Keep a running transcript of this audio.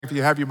If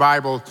you have your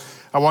Bible,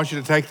 I want you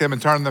to take them and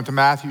turn them to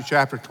Matthew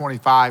chapter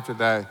 25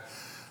 today.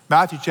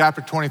 Matthew chapter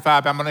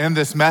 25, I'm going to end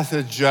this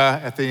message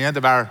at the end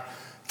of our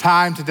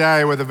time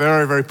today with a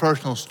very, very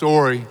personal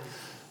story.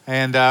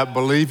 And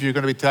believe you're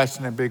going to be touched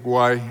in a big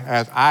way,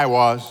 as I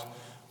was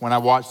when I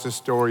watched this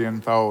story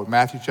unfold.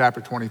 Matthew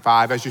chapter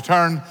 25. As you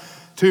turn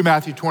to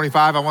Matthew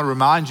 25, I want to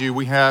remind you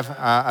we have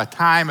a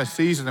time, a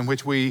season in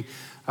which we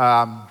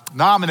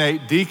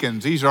nominate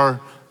deacons. These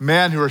are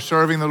men who are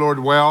serving the Lord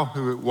well,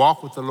 who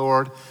walk with the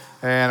Lord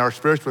and are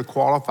spiritually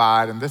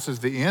qualified. And this is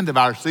the end of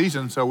our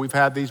season, so we've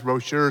had these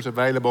brochures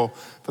available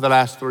for the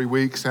last 3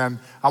 weeks. And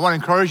I want to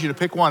encourage you to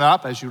pick one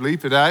up as you leave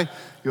today.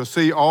 You'll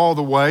see all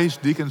the ways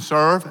deacons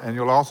serve, and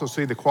you'll also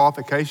see the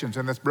qualifications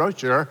in this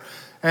brochure.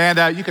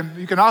 And you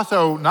can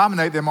also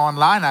nominate them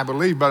online, I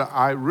believe, but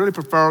I really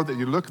prefer that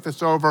you look at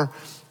this over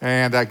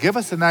and give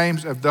us the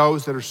names of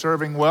those that are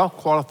serving well,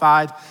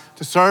 qualified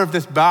to serve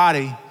this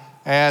body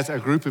as a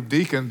group of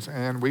deacons,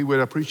 and we would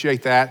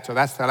appreciate that. So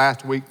that's the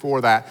last week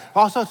for that.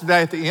 Also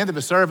today at the end of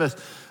the service,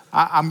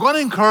 I'm going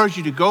to encourage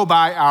you to go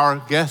by our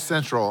guest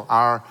central,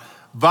 our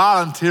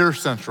volunteer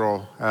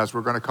central, as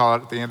we're going to call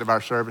it at the end of our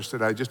service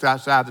today, just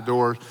outside the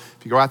doors.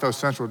 If you go out those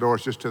central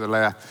doors just to the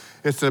left.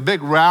 It's a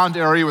big round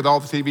area with all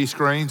the TV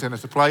screens, and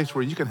it's a place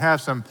where you can have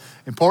some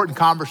important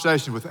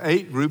conversations with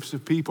 8 groups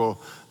of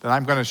people that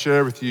I'm going to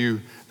share with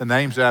you the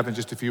names of in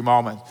just a few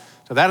moments.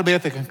 So that'll be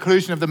at the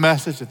conclusion of the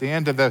message, at the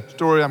end of the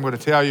story I'm going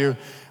to tell you.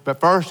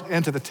 But first,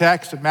 into the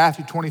text of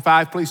Matthew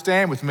 25. Please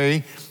stand with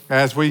me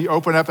as we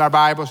open up our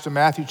Bibles to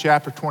Matthew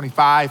chapter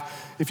 25.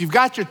 If you've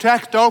got your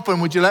text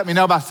open, would you let me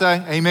know by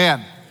saying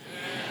amen?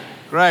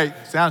 Great,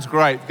 sounds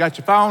great. You've got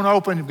your phone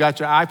open, you've got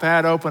your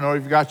iPad open, or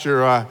you've got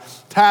your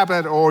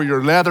tablet or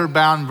your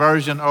leather-bound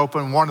version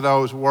open. One of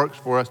those works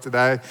for us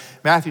today.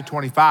 Matthew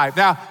 25.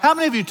 Now, how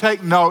many of you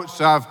take notes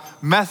of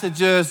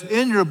messages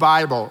in your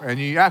Bible and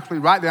you actually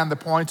write down the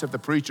points of the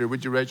preacher?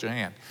 Would you raise your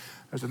hand?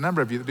 There's a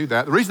number of you that do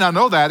that. The reason I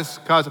know that is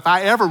because if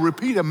I ever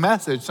repeat a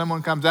message,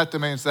 someone comes up to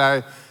me and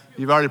say,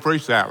 "You've already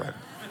preached that one."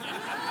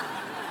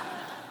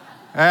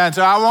 And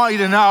so I want you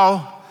to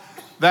know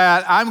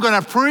that I'm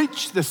going to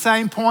preach the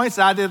same points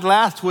I did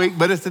last week,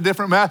 but it's a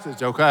different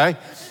message, okay?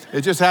 It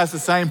just has the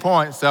same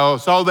points,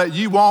 so that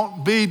you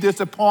won't be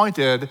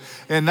disappointed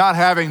in not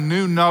having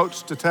new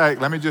notes to take.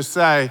 Let me just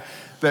say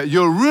that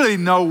you'll really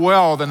know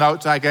well the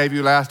notes I gave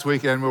you last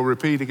week, and we'll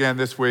repeat again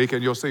this week,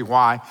 and you'll see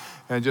why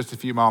in just a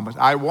few moments.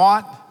 I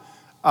want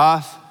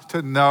us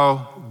to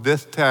know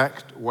this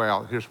text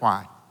well. Here's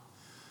why.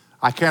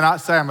 I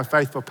cannot say I'm a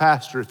faithful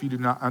pastor if you do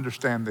not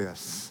understand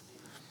this.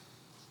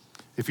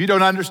 If you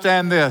don't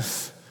understand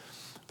this,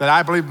 then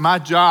I believe my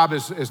job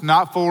is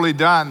not fully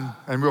done,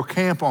 and we'll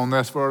camp on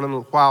this for a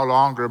little while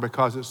longer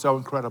because it's so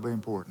incredibly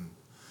important.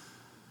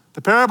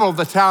 The parable of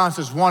the talents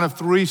is one of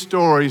 3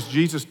 stories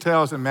Jesus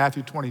tells in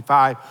Matthew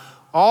 25,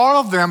 all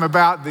of them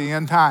about the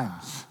end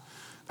times.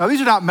 Now, these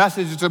are not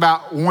messages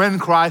about when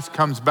Christ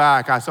comes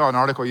back. I saw an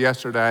article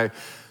yesterday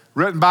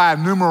written by a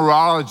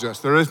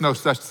numerologist. There is no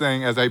such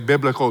thing as a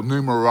biblical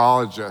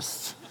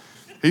numerologist.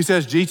 He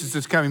says Jesus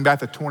is coming back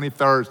the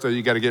 23rd, so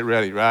you got to get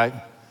ready, right?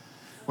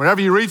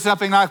 Whenever you read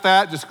something like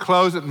that, just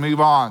close it and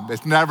move on.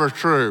 It's never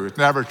true. It's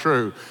never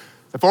true.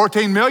 The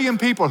 14 million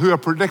people who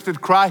have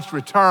predicted Christ's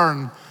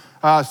return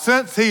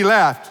since he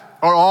left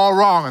are all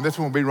wrong, and this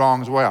one will be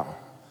wrong as well.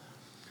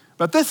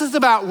 But this is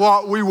about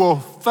what we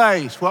will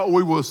face, what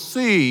we will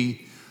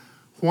see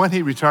when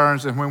he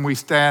returns and when we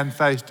stand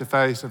face to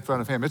face in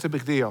front of him. It's a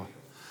big deal.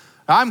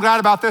 I'm glad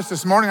about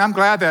this morning. I'm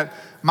glad that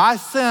my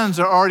sins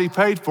are already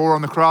paid for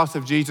on the cross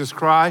of Jesus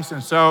Christ.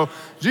 And so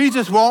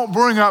Jesus won't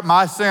bring up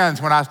my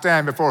sins when I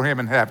stand before him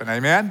in heaven,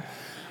 amen?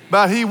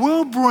 But he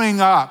will bring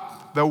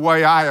up the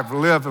way I have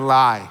lived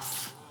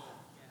life,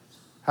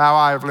 how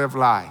I have lived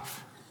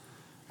life.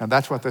 And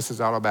that's what this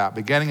is all about.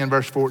 Beginning in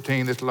verse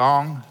 14, this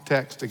long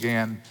text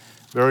again,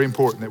 very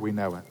important that we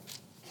know it.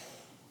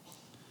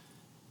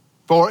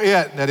 For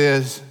it, that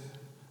is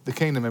the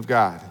kingdom of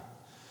God,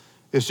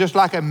 it's just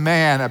like a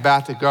man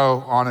about to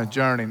go on a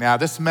journey. Now,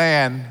 this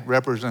man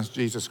represents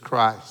Jesus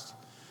Christ.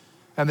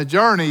 And the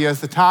journey is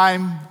the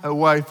time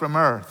away from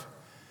earth,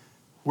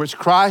 which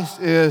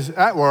Christ is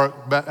at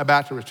work but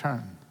about to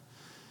return.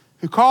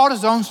 Who called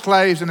his own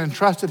slaves and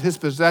entrusted his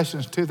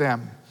possessions to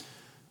them.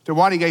 To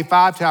one he gave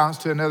 5 talents,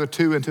 to another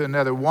 2, and to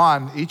another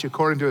 1, each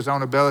according to his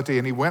own ability.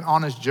 And he went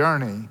on his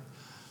journey.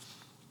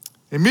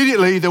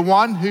 Immediately, the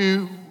one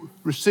who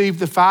received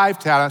the 5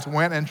 talents,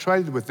 went and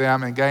traded with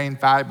them and gained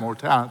 5 more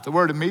talents. The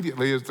word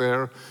immediately is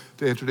there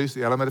to introduce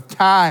the element of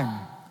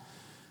time.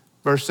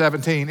 Verse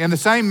 17, in the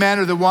same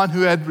manner, the one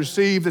who had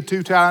received the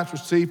 2 talents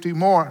received 2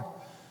 more.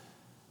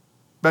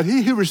 But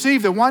he who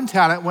received the 1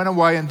 talent went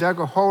away and dug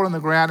a hole in the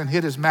ground and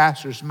hid his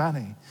master's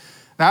money.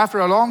 Now, after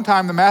a long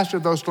time, the master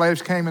of those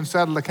slaves came and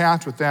settled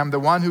accounts with them. The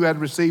one who had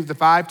received the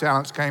 5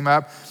 talents came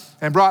up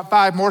and brought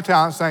 5 more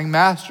talents, saying,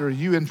 Master,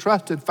 you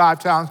entrusted 5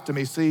 talents to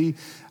me. See,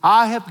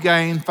 I have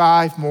gained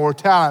 5 more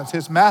talents.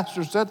 His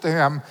master said to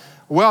him,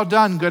 well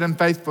done, good and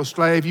faithful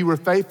slave. You were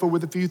faithful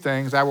with a few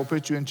things. I will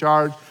put you in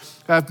charge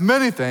of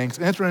many things,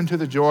 enter into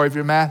the joy of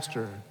your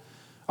master.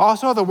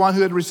 Also, the one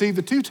who had received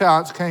the 2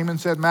 talents came and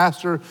said,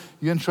 Master,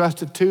 you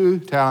entrusted 2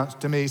 talents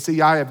to me.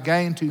 See, I have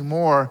gained 2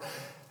 more.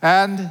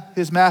 And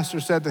his master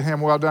said to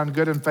him, well done,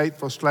 good and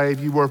faithful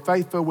slave. You were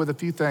faithful with a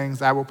few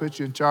things. I will put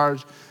you in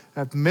charge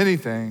of many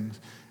things.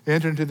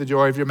 Enter into the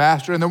joy of your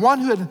master. And the one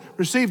who had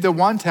received the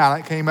 1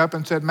 talent came up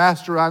and said,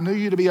 Master, I knew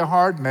you to be a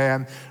hard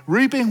man,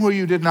 reaping where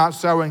you did not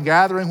sow and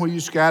gathering where you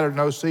scattered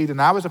no seed.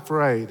 And I was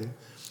afraid.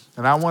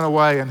 And I went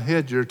away and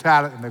hid your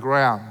talent in the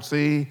ground.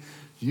 See,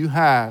 you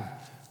have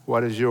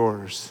what is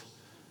yours.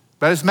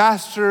 But his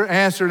master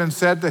answered and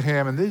said to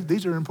him, and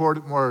these are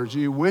important words,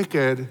 you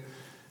wicked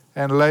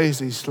and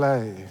lazy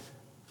slave.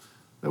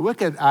 The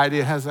wicked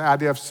idea has the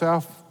idea of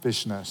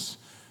selfishness.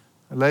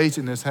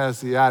 Laziness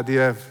has the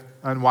idea of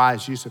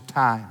unwise use of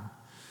time.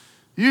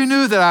 You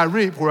knew that I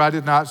reap where I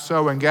did not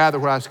sow and gather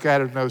where I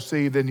scattered no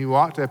seed. Then you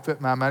ought to have put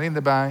my money in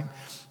the bank,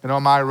 and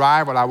on my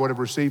arrival I would have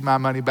received my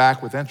money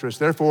back with interest.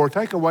 Therefore,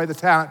 take away the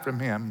talent from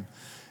him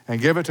and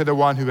give it to the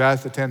one who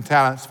has the 10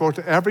 talents. For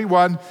to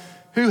everyone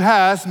who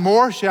has,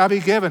 more shall be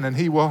given, and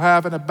he will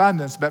have an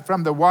abundance. But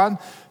from the one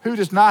who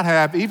does not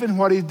have, even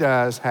what he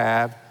does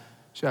have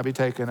shall be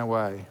taken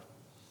away.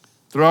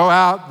 Throw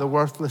out the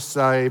worthless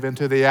slave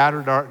into the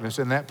outer darkness.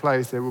 In that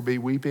place there will be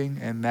weeping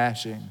and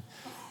gnashing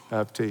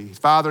of teeth.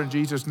 Father, in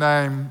Jesus'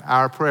 name,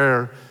 our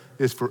prayer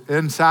is for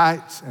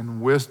insights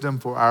and wisdom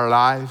for our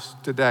lives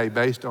today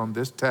based on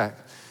this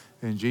text.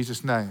 In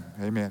Jesus' name,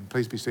 amen.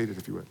 Please be seated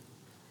if you would.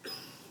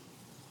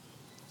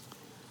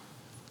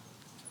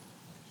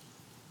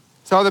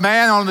 So the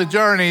man on the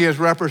journey is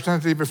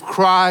representative of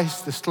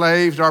Christ. The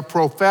slaves are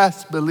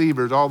professed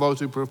believers, all those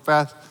who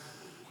profess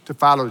to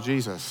follow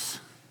Jesus.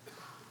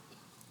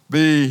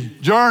 The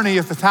journey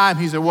is the time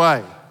he's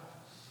away.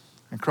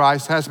 And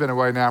Christ has been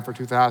away now for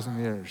 2,000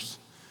 years.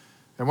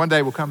 And one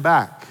day we'll come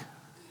back.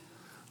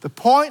 The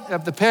point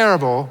of the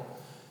parable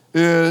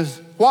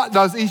is, what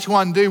does each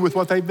one do with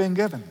what they've been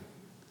given?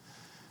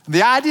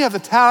 The idea of the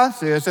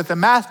talents is that the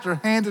master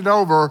handed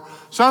over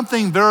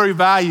something very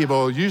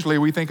valuable. Usually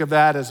we think of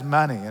that as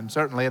money, and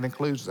certainly it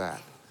includes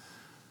that.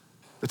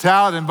 The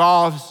talent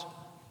involves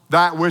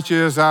that which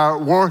is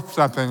worth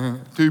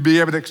something to be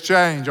able to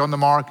exchange on the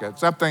market,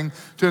 something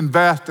to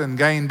invest and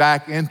gain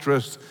back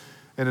interest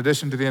in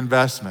addition to the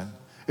investment.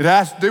 It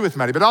has to do with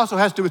money, but it also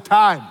has to do with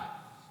time,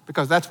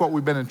 because that's what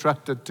we've been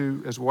entrusted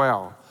to as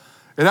well.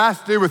 It has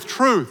to do with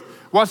truth.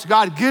 Once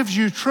God gives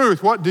you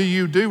truth, what do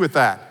you do with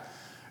that?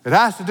 It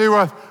has to do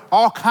with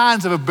all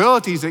kinds of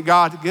abilities that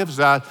God gives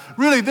us.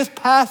 Really, this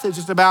passage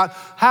is about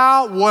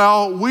how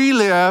well we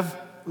live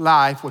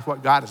life with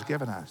what God has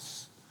given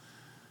us.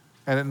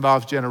 And it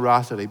involves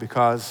generosity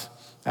because,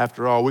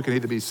 after all, we can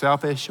either be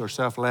selfish or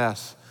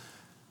selfless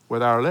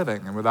with our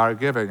living and with our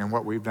giving and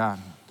what we've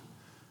done.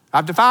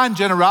 I've defined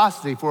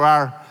generosity for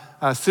our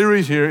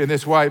series here in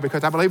this way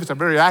because I believe it's a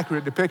very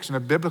accurate depiction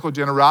of biblical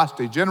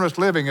generosity. Generous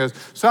living is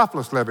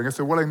selfless living. It's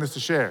the willingness to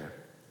share.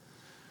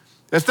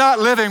 It's not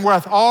living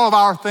with all of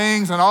our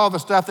things and all of the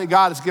stuff that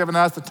God has given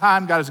us, the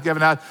time God has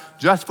given us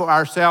just for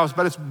ourselves,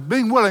 but it's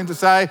being willing to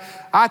say,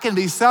 I can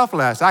be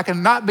selfless. I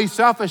can not be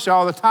selfish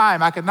all the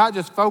time. I can not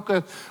just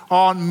focus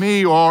on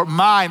me or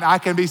mine. I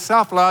can be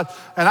selfless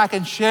and I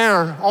can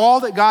share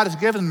all that God has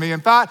given me. In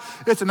fact,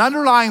 it's an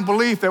underlying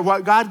belief that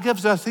what God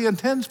gives us, He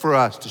intends for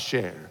us to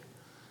share.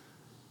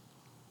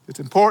 It's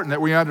important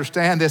that we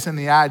understand this in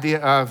the idea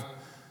of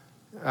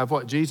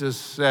what Jesus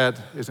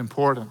said is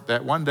important,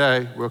 that one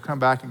day we'll come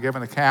back and give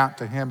an account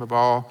to Him of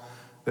all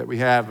that we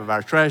have, of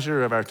our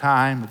treasure, of our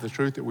time, of the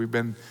truth that we've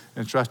been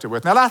entrusted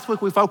with. Now, last week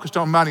we focused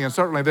on money, and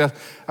certainly this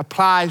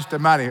applies to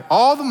money.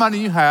 All the money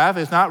you have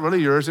is not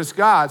really yours, it's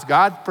God's.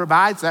 God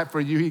provides that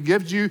for you. He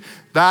gives you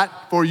that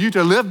for you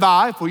to live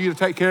by, for you to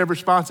take care of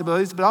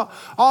responsibilities, but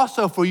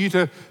also for you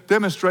to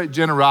demonstrate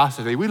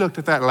generosity. We looked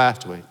at that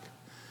last week.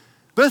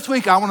 This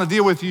week, I want to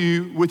deal with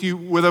you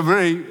with a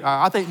very,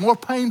 I think, more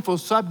painful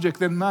subject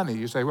than money.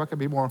 You say, what could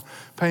be more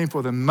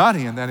painful than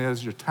money? And that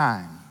is your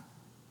time.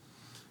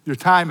 Your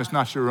time is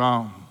not your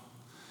own.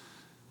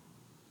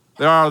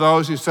 There are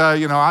those who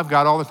say, I've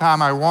got all the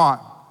time I want,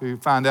 who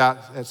find out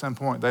at some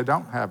point they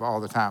don't have all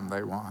the time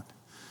they want.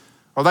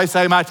 Or they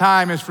say, my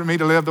time is for me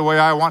to live the way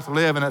I want to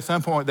live, and at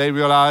some point they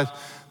realize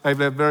they've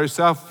lived very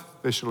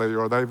selfishly,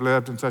 or they've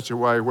lived in such a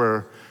way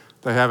where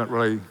they haven't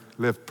really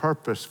lived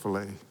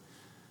purposefully.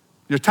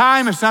 Your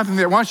time is something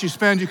that once you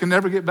spend, you can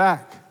never get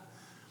back.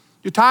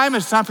 Your time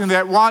is something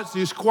that once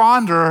you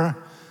squander,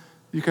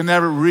 you can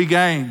never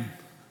regain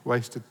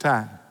wasted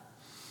time.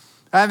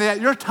 And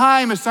that your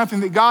time is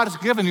something that God has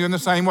given you in the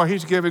same way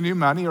He's given you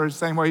money or the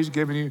same way He's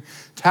given you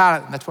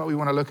talent. And that's what we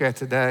want to look at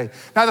today.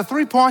 Now, the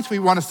 3 points we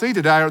want to see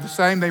today are the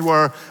same they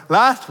were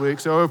last week.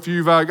 So if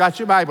you've got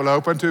your Bible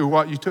open to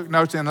what you took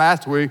notes in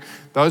last week,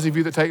 those of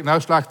you that take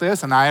notes like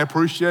this, and I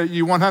appreciate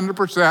you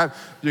 100%,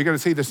 you're going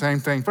to see the same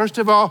thing. First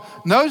of all,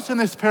 notice in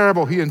this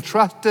parable, He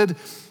entrusted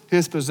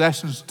His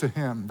possessions to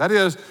Him. That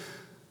is,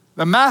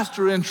 the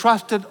master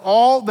entrusted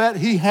all that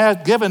he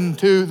had given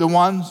to the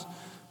ones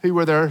who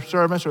were their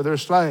servants or their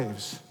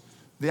slaves.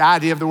 The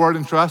idea of the word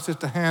entrust is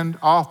to hand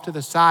off to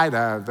the side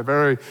of, the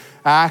very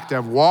act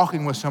of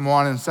walking with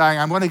someone and saying,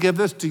 I'm going to give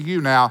this to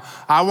you now.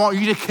 I want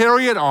you to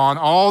carry it on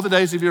all the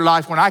days of your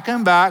life. When I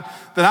come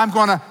back, then I'm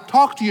going to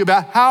talk to you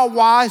about how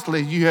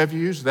wisely you have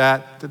used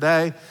that.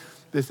 Today,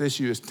 this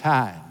issue is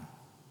time.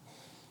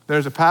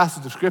 There's a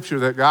passage of scripture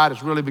that God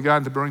has really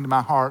begun to bring to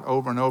my heart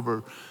over and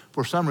over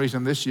for some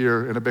reason this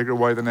year in a bigger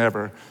way than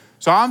ever.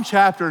 Psalm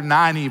chapter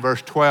 90,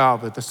 verse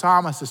 12, that the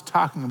psalmist is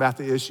talking about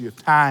the issue of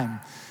time.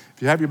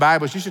 If you have your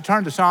Bibles, you should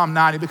turn to Psalm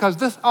 90 because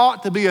this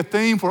ought to be a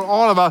theme for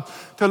all of us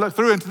to look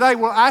through. And today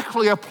we'll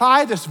actually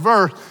apply this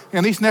verse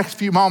in these next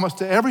few moments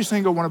to every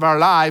single one of our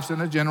lives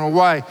in a general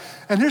way.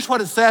 And here's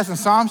what it says in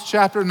Psalms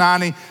chapter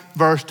 90,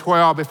 verse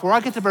 12. Before I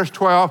get to verse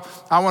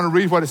 12, I want to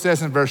read what it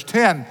says in verse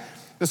 10.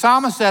 The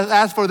psalmist says,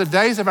 as for the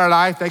days of our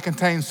life, they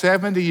contain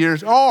 70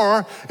 years,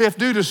 or if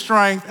due to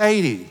strength,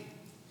 80.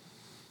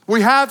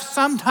 We have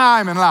some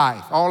time in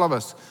life. All of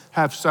us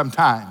have some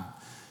time.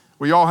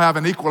 We all have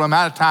an equal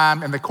amount of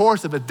time. In the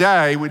course of a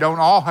day, we don't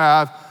all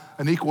have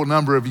an equal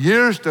number of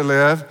years to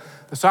live.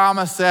 The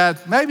psalmist said,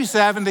 maybe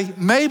 70,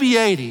 maybe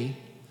 80.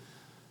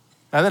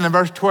 And then in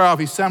verse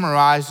 12, he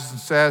summarizes and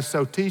says,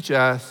 so teach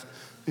us,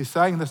 he's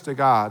saying this to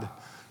God,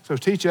 so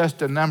teach us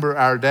to number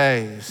our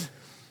days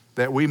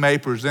that we may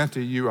present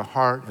to you a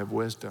heart of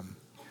wisdom.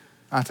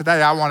 Now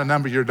today, I want to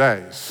number your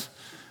days.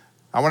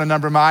 I want to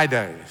number my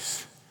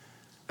days.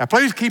 Now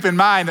please keep in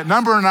mind that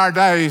numbering our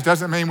days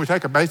doesn't mean we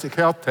take a basic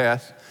health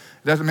test.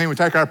 It doesn't mean we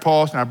take our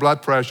pulse and our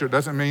blood pressure. It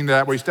doesn't mean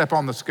that we step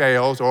on the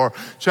scales or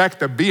check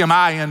the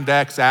BMI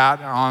index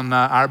out on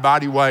our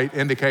body weight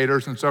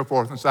indicators and so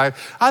forth and say,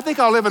 I think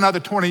I'll live another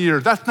 20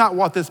 years. That's not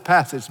what this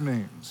passage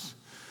means.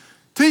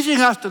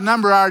 Teaching us to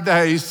number our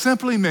days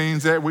simply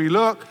means that we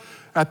look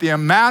at the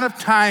amount of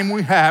time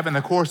we have in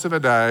the course of a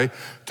day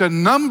to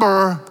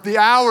number the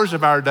hours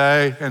of our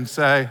day and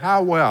say,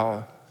 how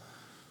well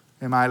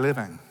am I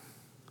living?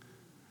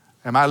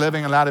 Am I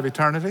living in light of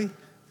eternity?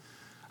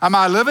 Am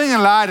I living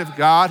in light of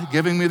God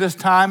giving me this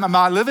time? Am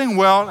I living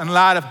well in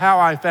light of how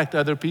I affect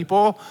other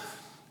people,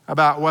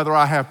 about whether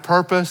I have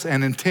purpose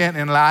and intent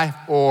in life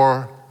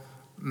or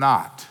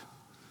not?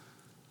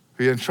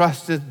 He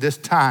entrusted this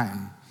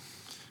time.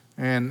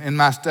 And in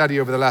my study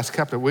over the last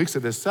couple of weeks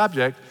of this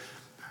subject,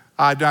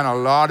 I've done a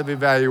lot of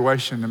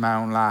evaluation in my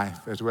own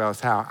life as well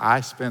as how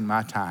I spend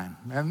my time.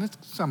 And it's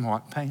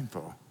somewhat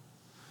painful.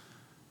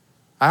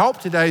 I hope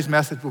today's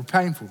message will be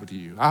painful to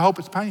you. I hope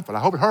it's painful. I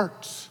hope it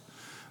hurts.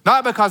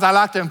 Not because I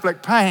like to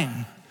inflict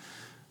pain,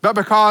 but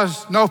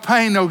because no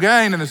pain, no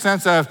gain, in the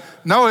sense of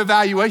no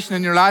evaluation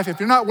in your life.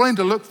 If you're not willing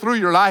to look through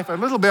your life a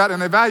little bit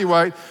and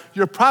evaluate,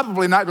 you're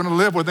probably not going to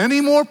live with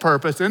any more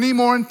purpose, any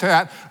more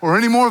intent, or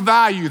any more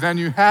value than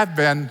you have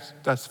been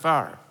thus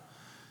far.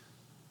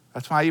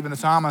 That's why even the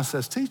psalmist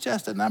says, teach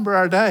us to number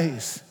our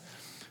days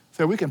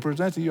so we can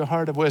present to you a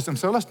heart of wisdom.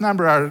 So let's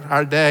number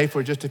our day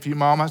for just a few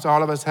moments.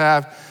 All of us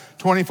have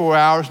 24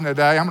 hours in a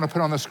day. I'm going to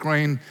put on the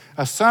screen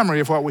a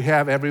summary of what we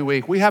have every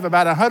week. We have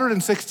about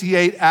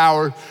 168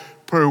 hours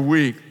per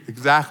week.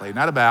 Exactly,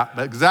 not about,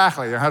 but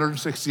exactly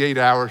 168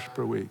 hours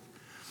per week.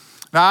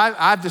 Now,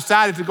 I've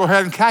decided to go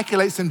ahead and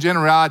calculate some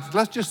generalities.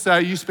 Let's just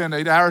say you spend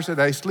 8 hours a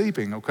day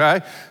sleeping,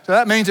 okay? So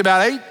that means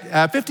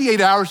about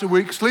 58 hours a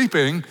week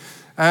sleeping.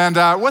 And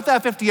with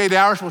that 58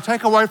 hours, we'll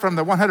take away from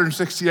the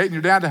 168 and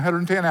you're down to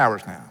 110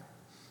 hours now,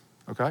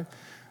 okay?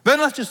 Then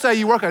let's just say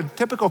you work a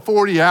typical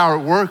 40-hour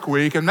work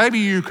week and maybe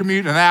you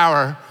commute an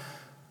hour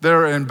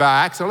there and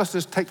back. So let's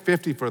just take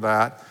 50 for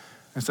that.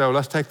 And so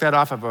let's take that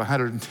off of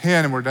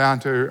 110 and we're down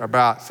to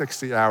about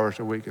 60 hours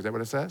a week. Is that what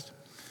it says?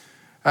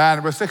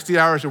 And with 60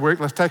 hours a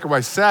week, let's take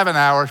away 7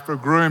 hours for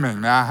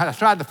grooming. Now, I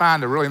tried to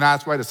find a really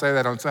nice way to say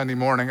that on Sunday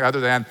morning other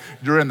than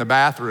you're in the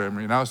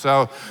bathroom, you know.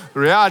 So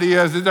the reality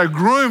is it's a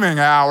grooming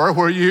hour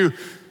where you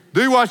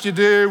do what you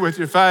do with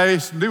your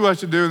face, do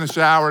what you do in the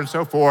shower and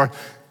so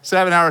forth.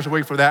 7 hours a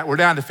week for that. We're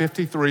down to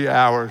 53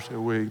 hours a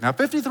week. Now,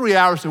 53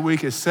 hours a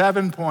week is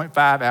 7.5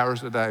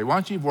 hours a day.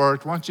 Once you've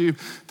worked, once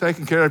you've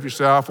taken care of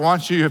yourself,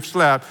 once you have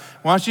slept,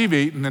 once you've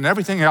eaten and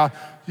everything else,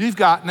 you've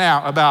got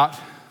now about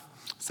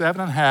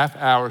 7.5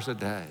 hours a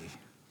day.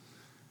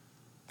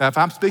 Now, if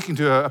I'm speaking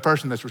to a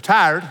person that's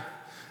retired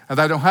and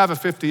they don't have a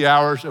 50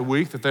 hours a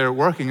week that they're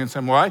working in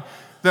some way,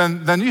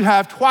 then you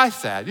have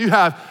twice that. You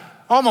have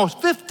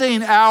almost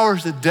 15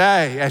 hours a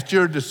day at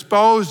your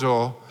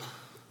disposal.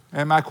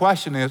 And my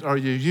question is, are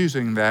you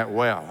using that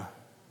well?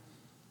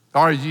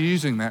 Are you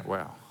using that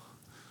well?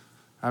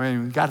 I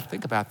mean, we've got to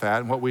think about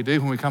that and what we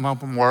do when we come home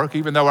from work,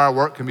 even though our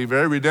work can be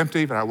very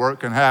redemptive and our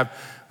work can have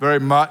very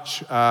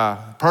much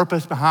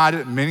purpose behind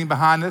it, meaning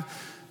behind it.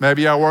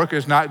 Maybe our work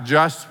is not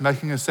just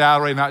making a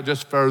salary, not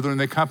just furthering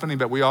the company,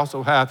 but we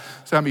also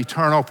have some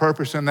eternal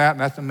purpose in that,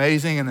 and that's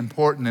amazing and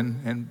important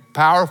and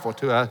powerful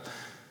to us.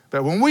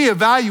 But when we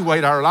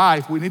evaluate our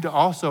life, we need to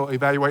also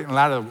evaluate in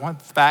light of the one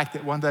fact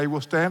that one day we'll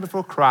stand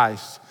before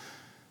Christ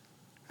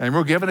and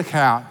we'll give an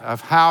account of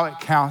how it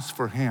counts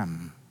for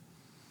him.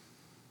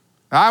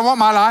 Now, I want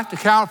my life to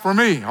count for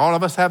me. All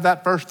of us have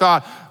that first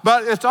thought.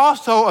 But it's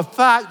also a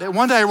fact that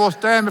one day we'll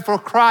stand before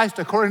Christ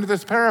according to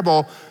this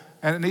parable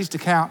and it needs to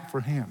count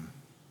for him.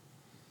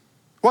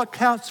 What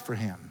counts for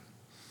him?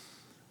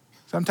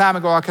 Some time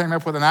ago, I came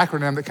up with an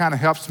acronym that kind of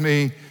helps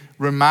me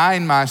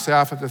remind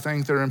myself of the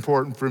things that are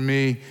important for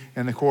me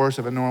in the course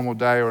of a normal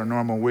day or a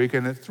normal week.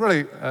 And it's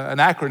really an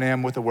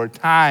acronym with the word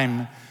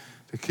time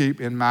to keep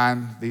in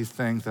mind these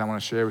things that I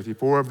want to share with you,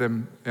 4 of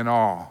them in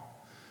all.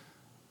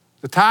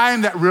 The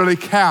time that really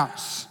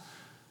counts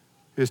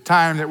is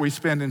time that we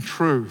spend in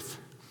truth,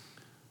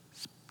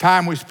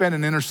 time we spend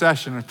in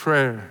intercession and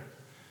prayer,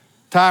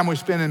 time we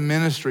spend in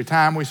ministry,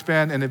 time we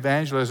spend in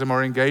evangelism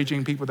or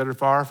engaging people that are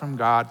far from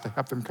God to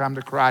help them come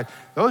to Christ.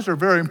 Those are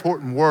very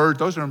important words.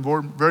 Those are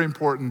very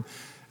important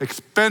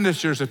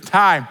expenditures of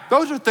time.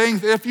 Those are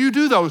things, if you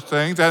do those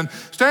things and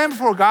stand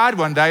before God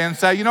one day and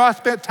say, I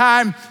spent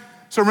time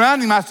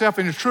surrounding myself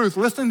in your truth,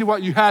 listening to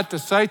what you had to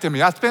say to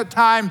me. I spent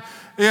time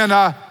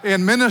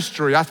in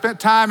ministry. I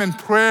spent time in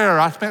prayer.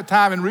 I spent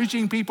time in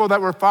reaching people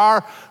that were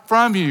far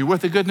from you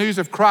with the good news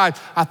of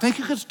Christ. I think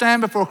you could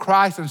stand before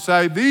Christ and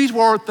say, these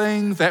were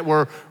things that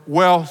were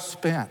well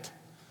spent.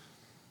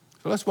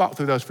 So let's walk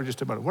through those for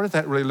just a moment. What does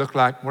that really look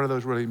like? What do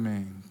those really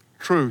mean?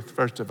 Truth,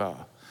 first of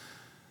all.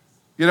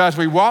 As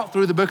we walk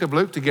through the book of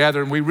Luke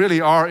together, and we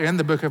really are in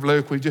the book of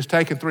Luke, we've just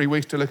taken 3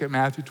 weeks to look at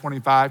Matthew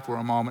 25 for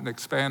a moment and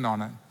expand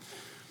on it.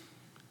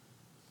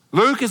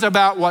 Luke is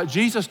about what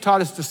Jesus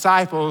taught his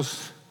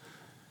disciples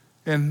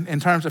in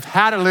terms of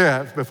how to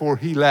live before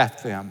he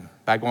left them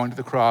by going to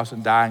the cross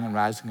and dying and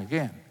rising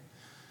again.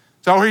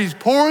 So he's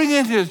pouring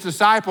into his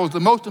disciples the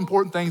most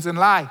important things in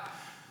life.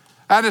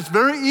 And it's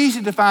very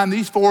easy to find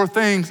these 4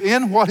 things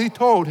in what he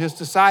told his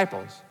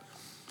disciples.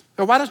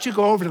 So why don't you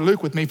go over to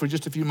Luke with me for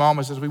just a few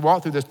moments as we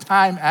walk through this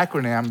time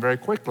acronym very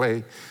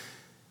quickly.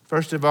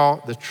 First of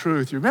all, the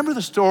truth. You remember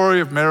the story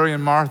of Mary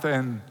and Martha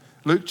in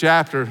Luke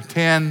chapter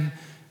 10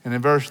 and in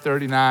verse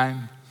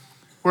 39,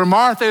 where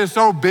Martha is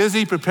so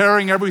busy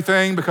preparing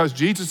everything because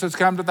Jesus has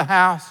come to the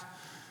house,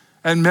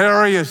 and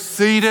Mary is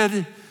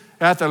seated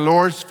at the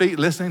Lord's feet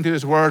listening to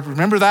his word.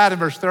 Remember that in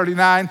verse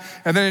 39?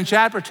 And then in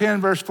chapter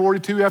 10, verse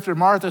 42, after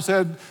Martha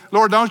said,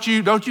 Lord, don't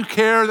you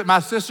care that my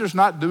sister's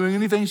not doing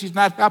anything? She's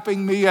not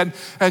helping me. And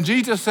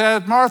Jesus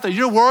said, Martha,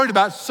 you're worried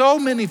about so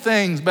many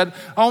things, but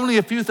only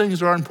a few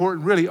things are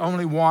important, really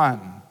only one.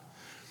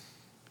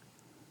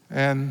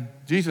 And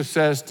Jesus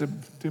says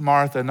to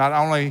Martha, not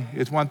only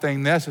is one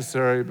thing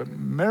necessary, but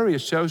Mary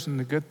has chosen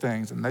the good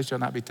things, and they shall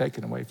not be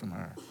taken away from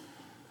her.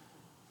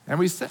 And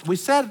we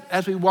said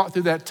as we walked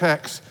through that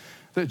text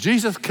that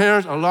Jesus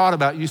cares a lot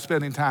about you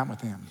spending time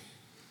with him.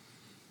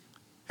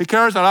 He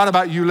cares a lot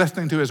about you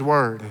listening to his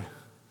word.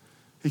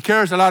 He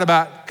cares a lot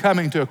about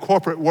coming to a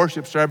corporate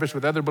worship service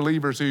with other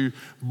believers who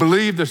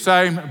believe the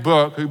same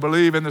book, who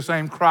believe in the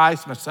same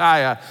Christ,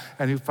 Messiah,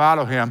 and who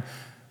follow him.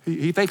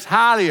 He thinks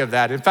highly of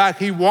that. In fact,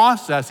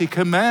 he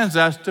commands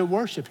us to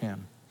worship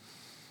him.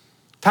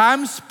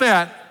 Time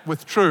spent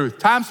with truth,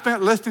 time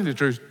spent listening to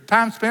truth,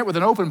 time spent with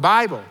an open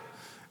Bible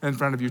in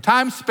front of you,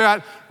 time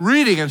spent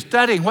reading and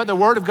studying what the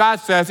Word of God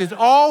says is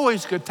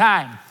always good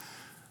time.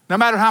 No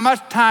matter how much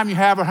time you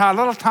have or how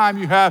little time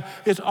you have,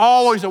 it's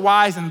always a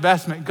wise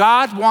investment.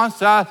 God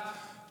wants us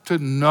to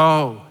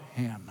know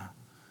him.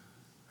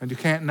 And you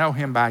can't know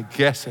him by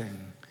guessing.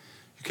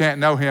 You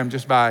can't know him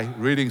just by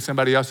reading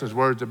somebody else's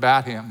words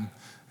about him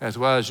as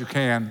well as you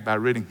can by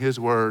reading his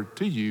word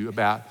to you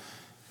about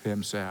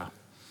himself.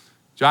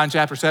 John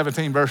chapter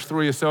 17, verse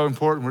 3 is so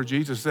important where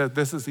Jesus said,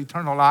 this is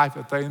eternal life,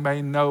 that they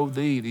may know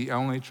thee, the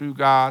only true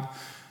God,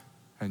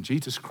 and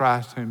Jesus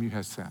Christ whom you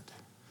have sent.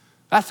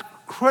 That's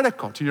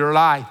critical to your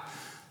life.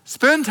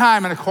 Spend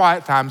time in a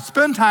quiet time.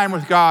 Spend time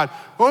with God.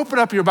 Open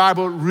up your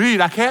Bible,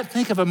 read. I can't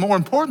think of a more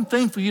important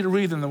thing for you to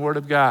read than the Word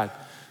of God.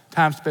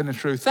 Time spent in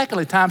truth.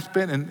 Secondly, time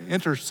spent in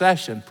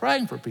intercession,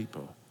 praying for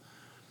people.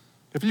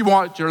 If you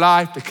want your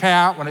life to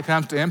count when it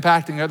comes to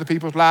impacting other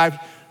people's lives,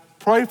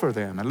 pray for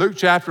them. In Luke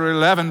chapter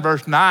 11,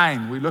 verse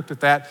 9, we looked at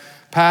that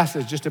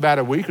passage just about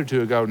a week or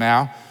two ago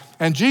now.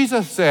 And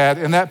Jesus said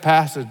in that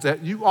passage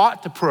that you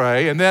ought to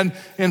pray. And then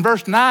in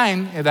verse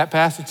 9 in that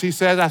passage, he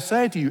says, I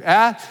say to you,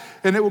 ask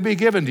and it will be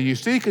given to you.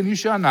 Seek and you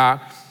shall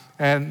knock,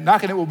 and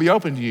knock and it will be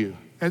open to you.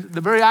 And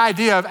the very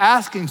idea of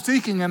asking,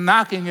 seeking, and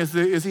knocking is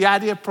the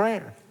idea of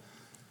prayer.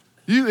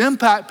 You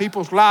impact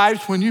people's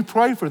lives when you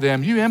pray for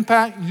them. You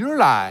impact your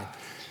life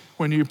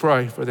when you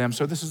pray for them.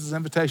 So this is an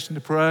invitation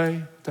to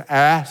pray, to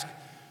ask,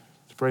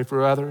 to pray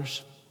for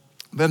others.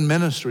 Then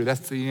ministry,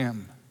 that's the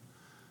end.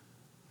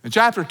 In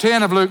chapter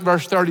 10 of Luke,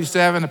 verse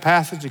 37, a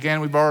passage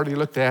again we've already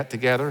looked at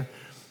together,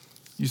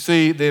 you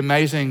see the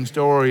amazing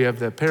story of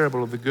the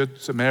parable of the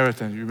Good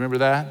Samaritan. You remember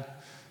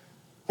that?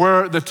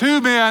 Where the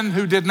 2 men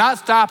who did not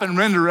stop and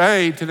render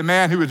aid to the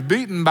man who was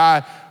beaten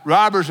by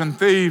robbers and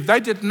thieves, they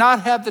did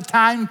not have the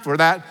time for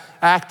that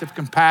act of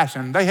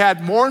compassion. They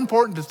had more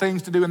important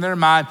things to do in their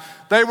mind.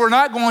 They were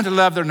not going to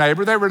love their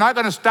neighbor. They were not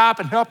going to stop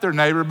and help their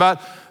neighbor,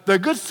 but the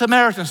Good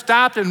Samaritan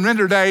stopped and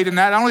rendered aid, and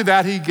not only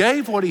that, he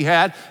gave what he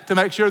had to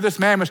make sure this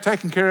man was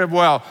taken care of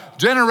well.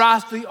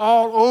 Generosity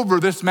all over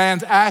this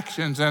man's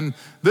actions, and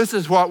this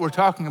is what we're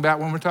talking about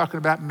when we're talking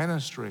about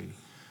ministry.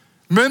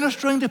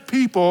 Ministering to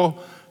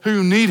people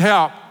who need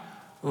help,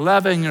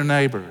 loving your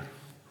neighbor.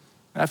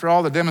 After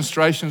all the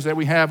demonstrations that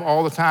we have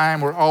all the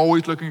time, we're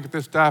always looking at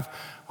this stuff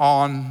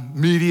on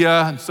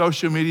media and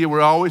social media.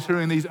 We're always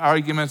hearing these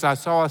arguments. I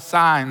saw a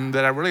sign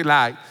that I really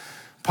liked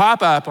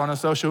pop up on a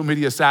social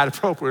media site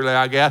appropriately,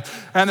 I guess.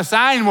 And the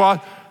sign was,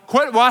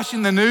 quit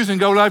watching the news and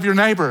go love your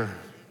neighbor.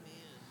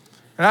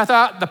 And I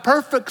thought the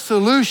perfect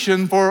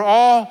solution for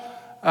all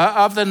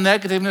of the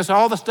negativeness,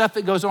 all the stuff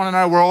that goes on in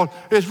our world,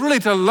 is really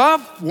to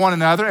love one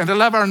another and to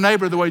love our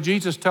neighbor the way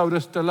Jesus told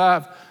us to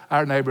love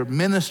our neighbor.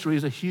 Ministry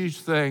is a huge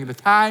thing. The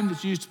time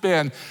that you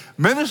spend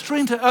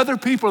ministering to other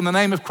people in the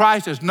name of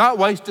Christ is not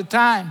wasted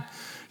time.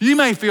 You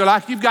may feel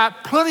like you've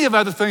got plenty of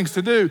other things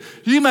to do.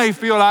 You may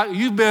feel like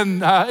you've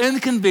been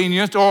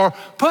inconvenienced or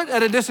put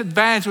at a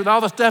disadvantage with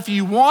all the stuff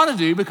you want to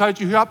do because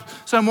you help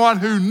someone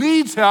who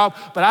needs help,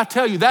 but I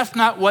tell you, that's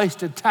not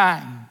wasted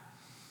time.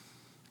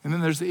 And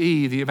then there's the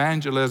E, the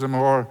evangelism,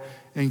 or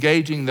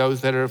engaging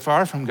those that are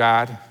far from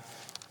God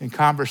in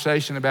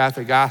conversation about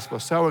the gospel.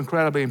 So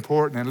incredibly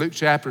important. In Luke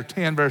chapter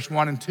 10, verse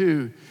 1 and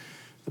 2,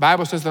 the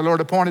Bible says the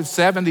Lord appointed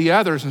 70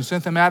 others and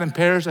sent them out in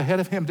pairs ahead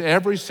of him to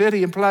every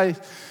city and place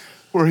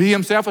where he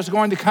himself was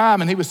going to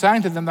come. And he was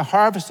saying to them, the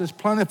harvest is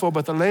plentiful,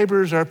 but the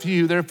laborers are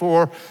few.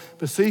 Therefore,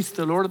 beseech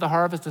the Lord of the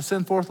harvest to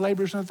send forth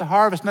laborers into the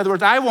harvest. In other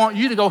words, I want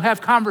you to go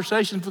have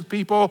conversations with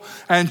people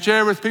and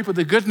share with people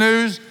the good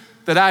news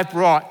that I've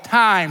brought.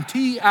 Time,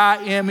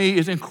 T-I-M-E,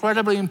 is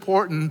incredibly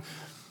important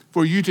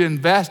for you to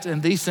invest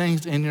in these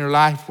things in your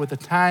life with the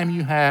time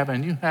you have,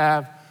 and you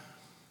have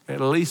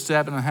at least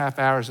 7.5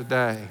 hours a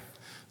day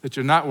that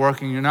you're not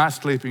working, you're not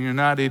sleeping, you're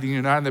not eating,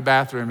 you're not in the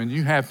bathroom, and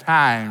you have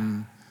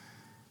time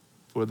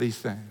for these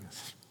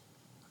things.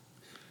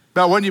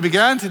 But when you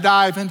began to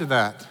dive into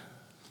that,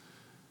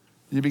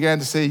 you began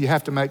to see you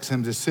have to make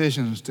some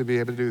decisions to be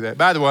able to do that.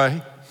 By the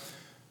way,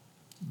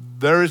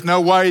 there is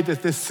no way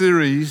that this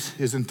series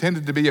is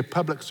intended to be a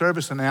public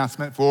service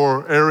announcement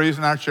for areas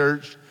in our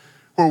church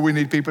where we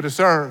need people to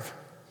serve.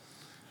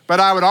 But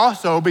I would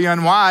also be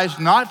unwise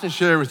not to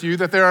share with you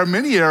that there are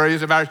many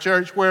areas of our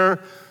church where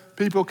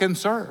people can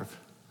serve.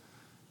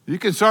 You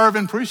can serve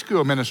in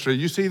preschool ministry.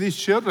 You see these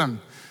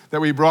children that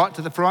we brought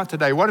to the front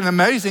today. What an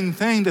amazing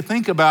thing to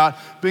think about,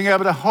 being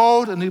able to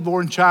hold a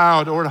newborn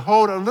child or to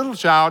hold a little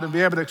child and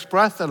be able to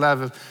express the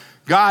love of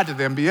God to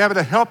them, be able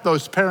to help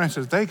those parents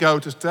as they go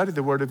to study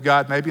the Word of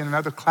God, maybe in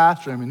another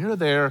classroom, and you're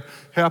there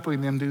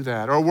helping them do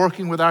that, or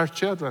working with our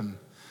children.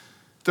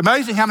 It's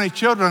amazing how many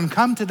children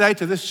come today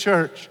to this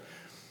church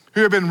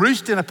who have been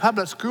reached in a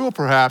public school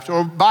perhaps,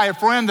 or by a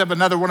friend of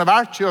another one of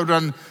our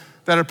children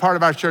that are part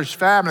of our church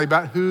family,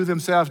 but who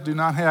themselves do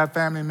not have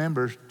family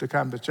members to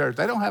come to church.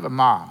 They don't have a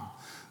mom.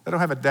 They don't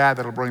have a dad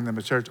that'll bring them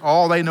to church.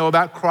 All they know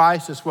about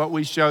Christ is what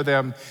we show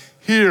them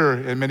here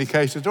in many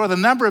cases, or the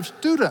number of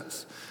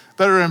students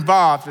that are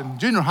involved in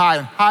junior high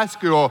and high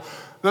school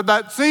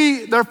that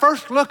see their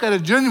first look at a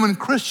genuine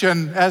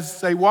Christian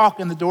as they walk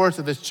in the doors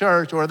of this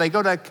church, or they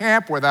go to a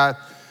camp with us,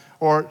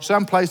 or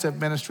some place of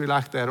ministry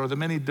like that, or the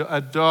many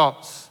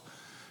adults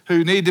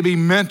who need to be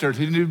mentored,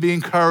 who need to be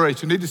encouraged,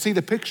 who need to see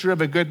the picture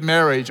of a good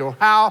marriage, or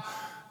how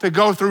to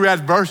go through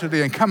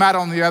adversity and come out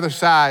on the other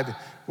side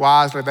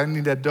wisely. They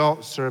need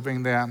adults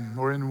serving them.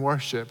 Or in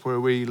worship, where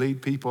we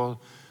lead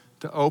people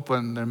to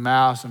open their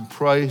mouths and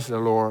praise the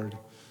Lord.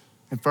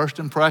 In first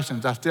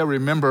impressions, I still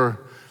remember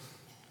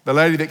the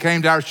lady that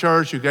came to our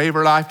church who gave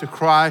her life to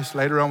Christ,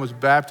 later on was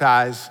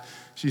baptized.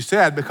 She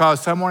said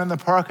because someone in the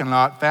parking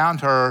lot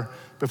found her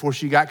before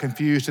she got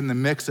confused in the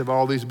mix of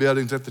all these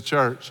buildings at the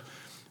church.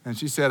 And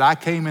she said, I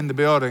came in the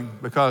building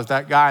because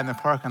that guy in the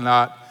parking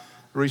lot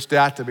reached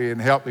out to me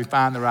and helped me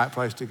find the right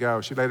place to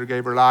go. She later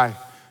gave her life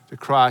to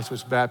Christ,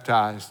 was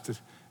baptized.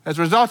 As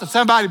a result of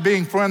somebody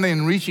being friendly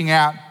and reaching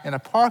out in a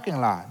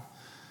parking lot.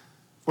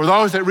 For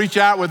those that reach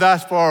out with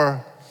us,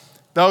 for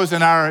those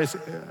in our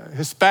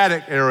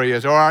Hispanic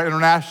areas or our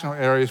international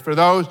areas, for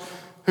those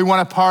who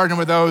want to partner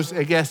with those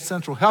at Guest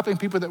Central, helping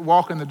people that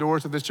walk in the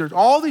doors of this church,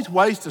 all these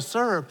ways to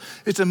serve.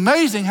 It's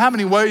amazing how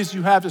many ways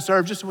you have to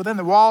serve just within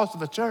the walls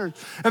of the church.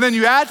 And then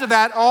you add to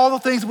that all the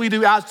things we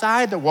do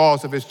outside the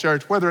walls of this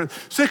church, whether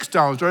it's Six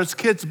Stones or it's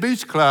Kids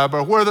Beach Club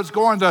or whether it's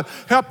going to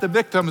help the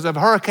victims of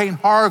Hurricane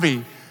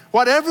Harvey.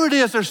 Whatever it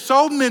is, there's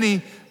so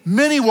many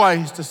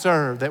ways to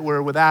serve that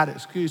we're without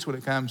excuse when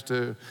it comes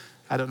to,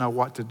 I don't know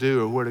what to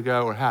do or where to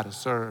go or how to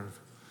serve.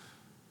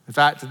 In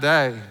fact,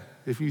 today,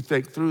 if you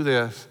think through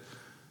this,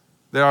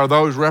 there are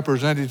those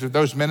representatives of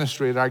those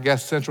ministries at our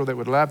Guest Central that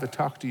would love to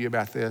talk to you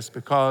about this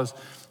because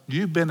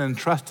you've been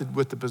entrusted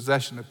with the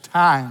possession of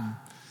time.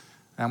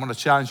 And I'm going to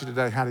challenge you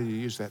today, how do you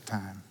use that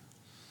time?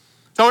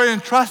 So he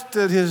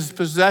entrusted his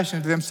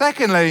possession to them.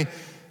 Secondly,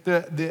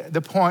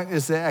 the point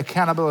is that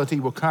accountability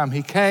will come.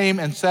 He came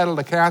and settled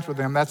accounts with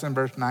them. That's in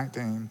verse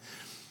 19.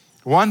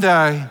 One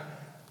day,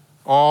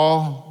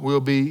 all will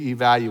be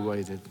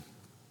evaluated.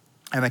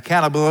 And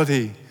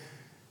accountability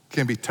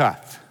can be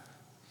tough.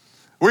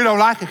 We don't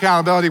like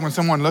accountability when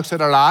someone looks at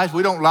our lives.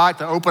 We don't like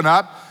to open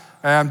up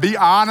and be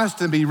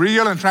honest and be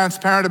real and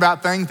transparent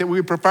about things that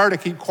we prefer to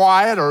keep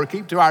quiet or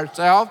keep to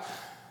ourselves.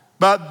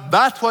 But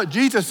that's what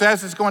Jesus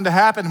says is going to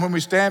happen when we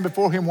stand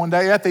before him one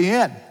day at the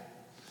end.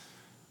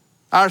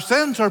 Our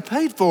sins are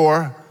paid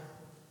for,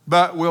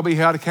 but we'll be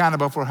held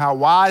accountable for how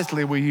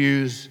wisely we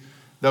use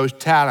those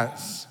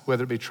talents,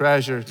 whether it be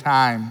treasure,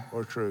 time,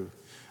 or truth.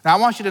 Now, I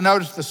want you to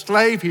notice the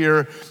slave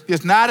here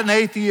is not an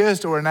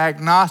atheist or an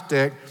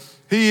agnostic.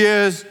 He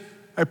is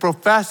a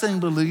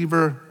professing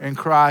believer in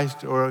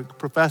Christ or a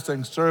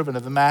professing servant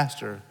of the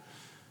master.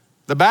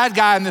 The bad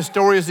guy in this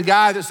story is the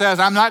guy that says,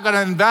 I'm not going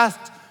to invest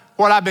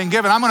what I've been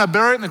given. I'm going to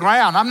bury it in the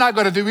ground. I'm not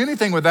going to do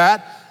anything with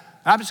that.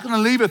 I'm just going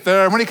to leave it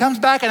there. And when he comes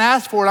back and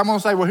asks for it, I'm going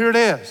to say, well, here it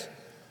is.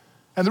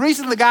 And the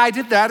reason the guy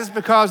did that is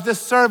because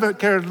this servant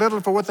cared little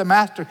for what the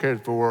master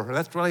cared for.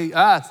 That's really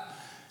us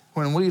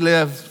when we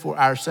live for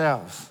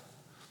ourselves.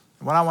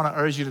 And what I want to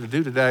urge you to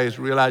do today is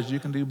realize you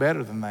can do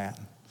better than that.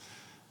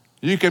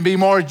 You can be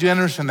more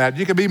generous than that.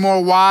 You can be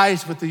more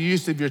wise with the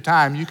use of your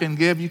time. You can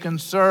give, you can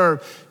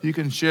serve, you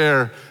can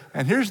share.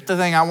 And here's the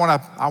thing I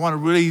want to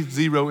really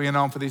zero in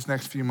on for these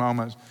next few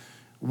moments.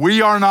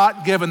 We are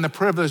not given the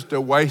privilege to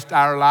waste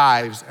our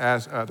lives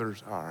as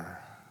others are.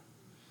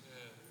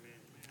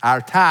 Our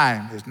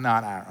time is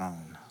not our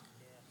own.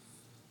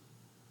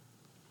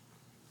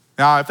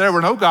 Now, if there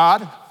were no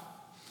God,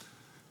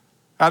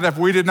 and if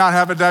we did not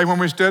have a day when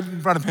we stood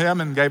in front of him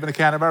and gave an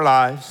account of our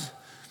lives,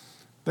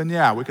 then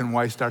yeah, we can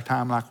waste our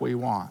time like we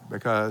want.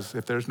 Because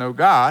if there's no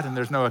God and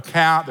there's no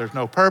account, there's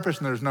no purpose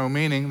and there's no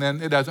meaning,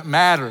 then it doesn't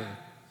matter.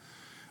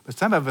 But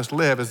some of us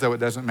live as though it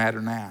doesn't matter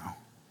now.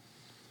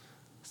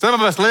 Some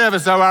of us live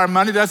as though our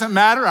money doesn't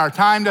matter, our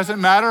time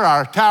doesn't matter,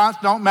 our talents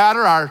don't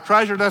matter, our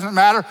treasure doesn't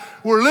matter.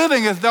 We're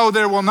living as though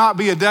there will not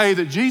be a day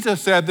that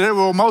Jesus said there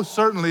will most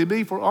certainly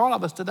be for all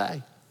of us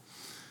today.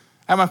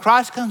 And when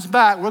Christ comes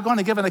back, we're going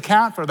to give an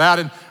account for that.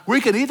 And we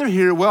can either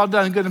hear, well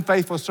done, good and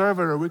faithful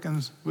servant, or we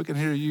can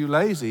hear, you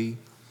lazy,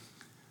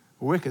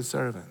 wicked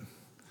servant.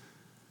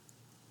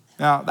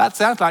 Now, that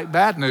sounds like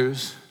bad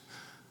news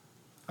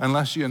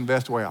unless you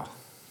invest well.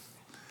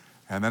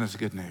 And then it's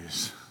good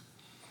news.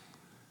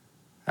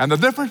 And the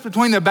difference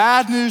between the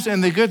bad news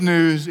and the good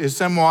news is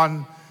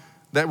someone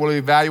that will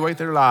evaluate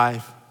their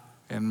life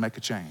and make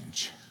a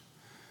change.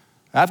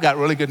 I've got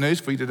really good news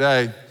for you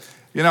today.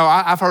 You know,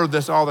 I've heard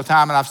this all the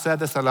time, and I've said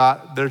this a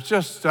lot. There's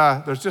just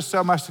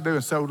so much to do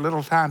and so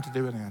little time to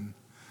do it in.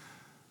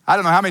 I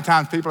don't know how many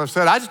times people have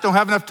said, I just don't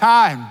have enough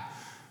time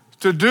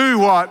to do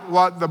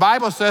what the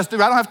Bible says to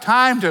do. I don't have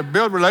time to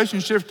build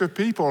relationships with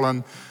people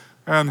and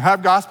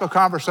have gospel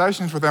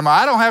conversations with them.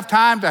 I don't have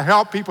time to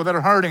help people that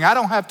are hurting. I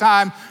don't have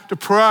time to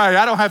pray.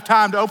 I don't have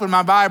time to open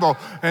my Bible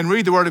and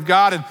read the Word of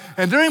God.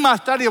 And during my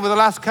study over the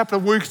last couple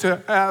of weeks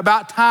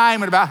about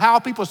time and about how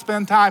people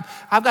spend time,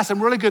 I've got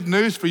some really good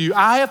news for you.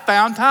 I have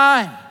found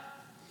time.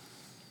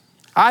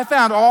 I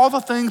found all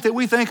the things that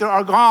we think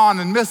are gone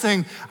and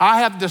missing. I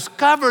have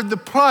discovered the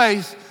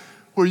place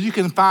where you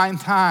can find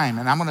time.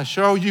 And I'm going to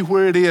show you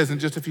where it is in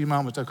just a few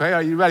moments, okay?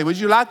 Are you ready? Would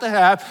you like to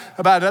have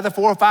about another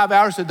 4 or 5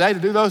 hours a day to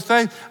do those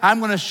things? I'm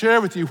going to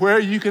share with you where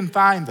you can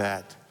find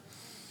that.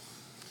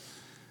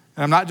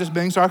 And I'm not just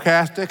being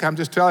sarcastic. I'm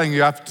just telling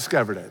you I've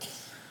discovered it.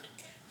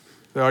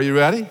 So are you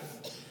ready?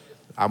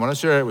 I'm going to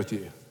share it with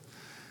you.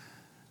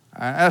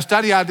 A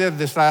study I did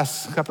this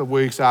last couple of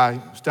weeks, I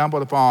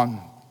stumbled upon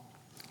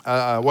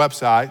a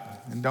website,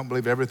 and don't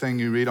believe everything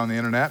you read on the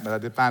internet, but I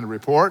did find a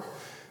report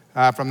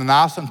from the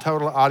Nielsen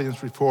Total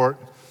Audience Report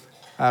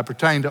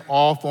pertaining to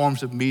all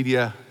forms of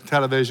media,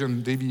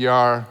 television,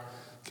 DVR,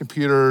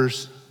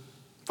 computers,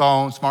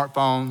 phones,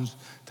 smartphones,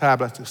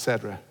 tablets,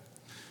 etc.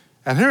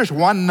 And here's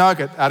one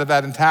nugget out of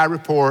that entire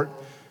report.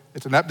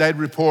 It's an updated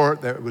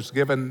report that was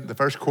given the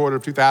first quarter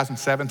of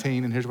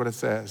 2017, and here's what it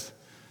says.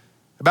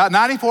 About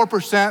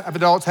 94% of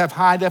adults have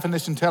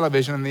high-definition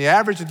television, and the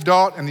average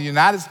adult in the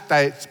United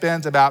States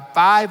spends about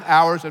 5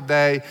 hours a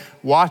day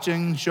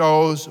watching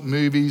shows,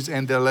 movies,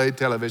 and delayed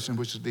television,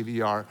 which is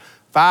DVR.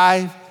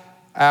 5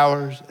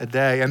 hours a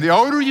day. And the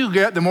older you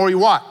get, the more you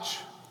watch.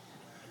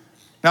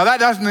 Now, that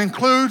doesn't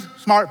include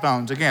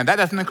smartphones. Again, that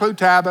doesn't include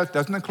tablets,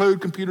 doesn't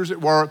include computers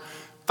at work.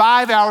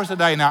 5 hours a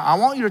day. Now, I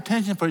want your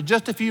attention for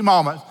just a few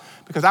moments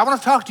because I want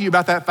to talk to you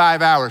about that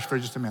 5 hours for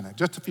just a minute,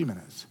 just a few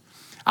minutes.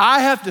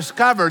 I have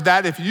discovered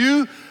that if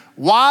you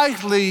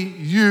wisely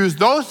use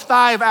those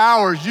 5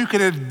 hours, you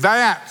can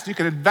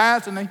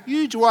advance in a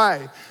huge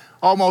way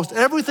almost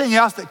everything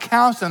else that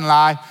counts in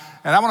life.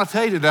 And I want to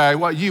tell you today,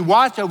 what you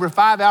watch over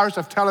 5 hours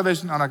of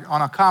television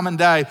on a common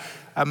day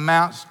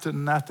amounts to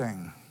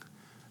nothing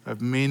of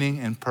meaning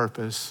and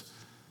purpose.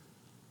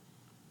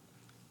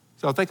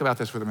 So think about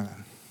this for a minute.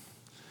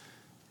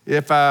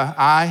 If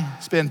I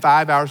spend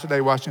 5 hours a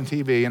day watching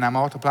TV and I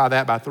multiply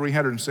that by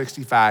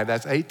 365,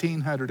 that's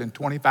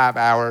 1,825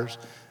 hours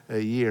a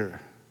year.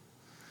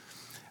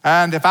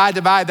 And if I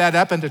divide that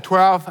up into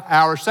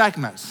 12-hour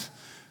segments,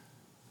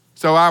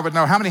 so I would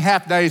know how many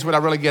half days would I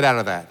really get out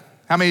of that?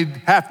 How many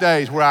half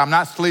days where I'm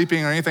not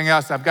sleeping or anything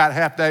else, I've got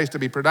half days to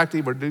be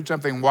productive or do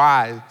something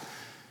wise,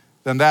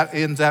 then that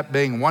ends up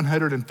being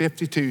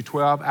 152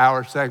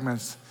 12-hour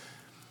segments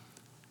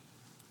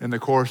in the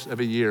course of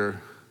a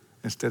year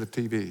instead of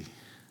TV.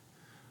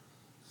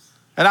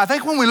 And I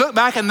think when we look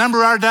back and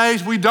number our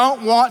days, we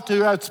don't want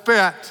to have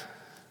spent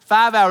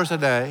 5 hours a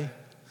day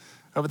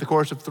over the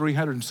course of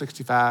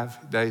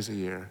 365 days a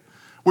year.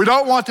 We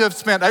don't want to have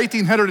spent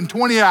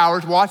 1,820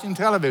 hours watching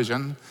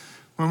television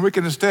when we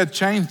can instead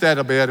change that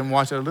a bit and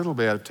watch a little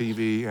bit of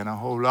TV and a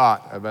whole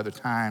lot of other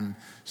time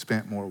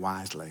spent more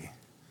wisely.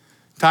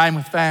 Time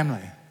with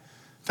family,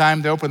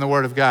 time to open the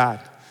Word of God,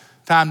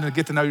 time to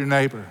get to know your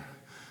neighbor,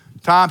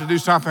 time to do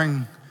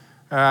something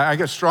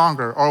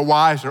stronger or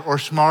wiser or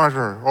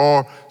smarter,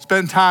 or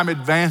spend time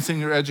advancing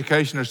your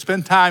education, or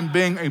spend time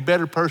being a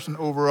better person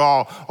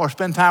overall, or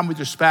spend time with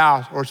your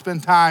spouse, or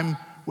spend time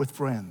with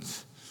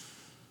friends.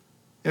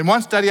 In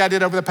one study I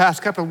did over the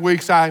past couple of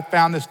weeks, I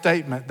found this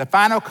statement: the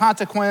final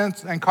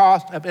consequence and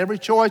cost of every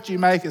choice you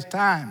make is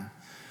time.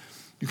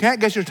 You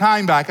can't get your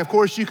time back. Of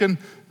course, you can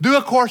do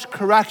a course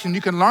correction. You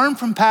can learn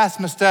from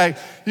past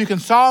mistakes. You can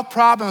solve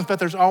problems, but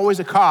there's always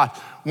a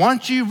cost.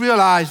 Once you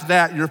realize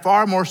that, you're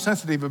far more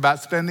sensitive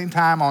about spending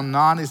time on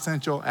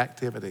non-essential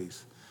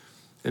activities.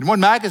 In one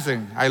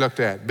magazine I looked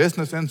at,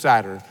 Business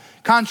Insider,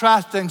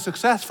 contrasting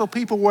successful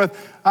people with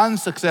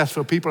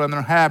unsuccessful people and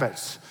their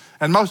habits,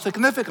 and most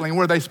significantly,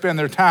 where they spend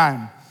their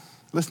time.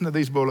 Listen to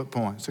these bullet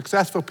points.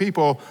 Successful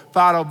people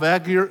follow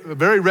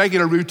very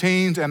regular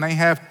routines, and they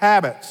have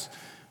habits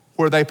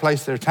where they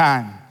place their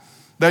time.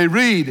 They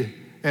read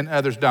and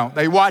others don't.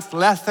 They watch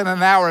less than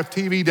an hour of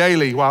TV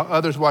daily while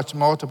others watch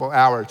multiple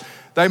hours.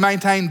 They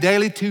maintain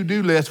daily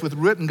to-do lists with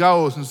written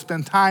goals and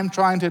spend time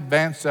trying to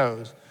advance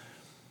those.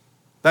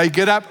 They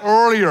get up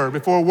earlier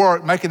before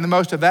work, making the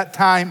most of that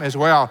time as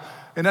well.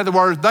 In other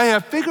words, they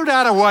have figured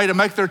out a way to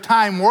make their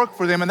time work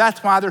for them, and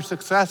that's why they're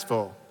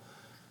successful.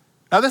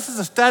 Now, this is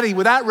a study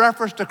without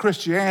reference to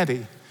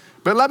Christianity,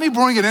 but let me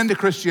bring it into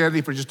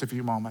Christianity for just a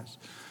few moments.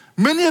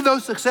 Many of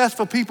those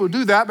successful people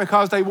do that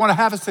because they want to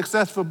have a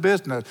successful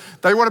business.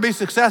 They want to be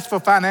successful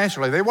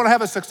financially. They want to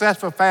have a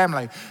successful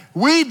family.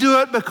 We do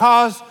it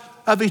because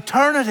of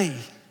eternity.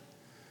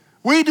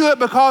 We do it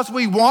because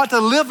we want to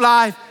live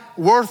life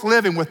worth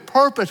living, with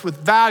purpose, with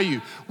value.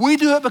 We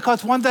do it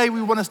because one day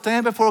we want to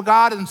stand before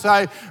God and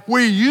say,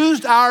 we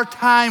used our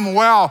time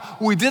well.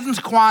 We didn't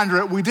squander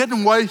it. We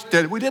didn't waste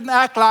it. We didn't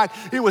act like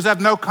it was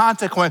of no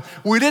consequence.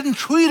 We didn't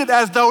treat it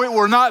as though it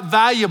were not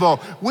valuable.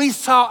 We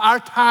saw our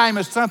time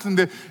as something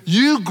that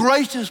you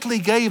graciously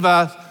gave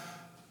us,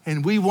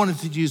 and we wanted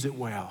to use it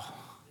well.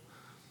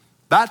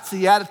 That's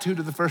the attitude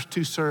of the first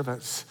two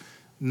servants,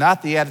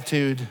 not the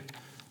attitude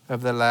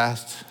of the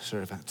last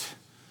servant.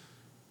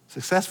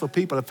 Successful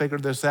people have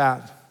figured this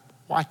out.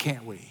 Why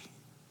can't we?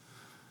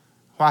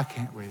 Why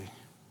can't we?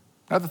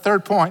 Now, the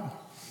third point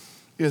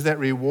is that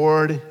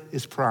reward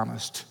is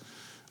promised.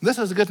 This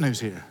is the good news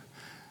here.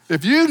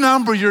 If you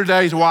number your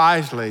days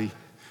wisely,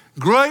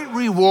 great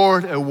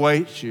reward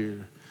awaits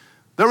you.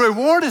 The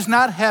reward is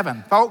not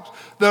heaven, folks.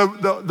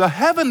 The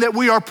heaven that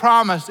we are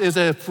promised is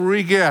a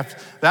free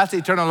gift. That's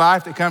eternal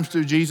life that comes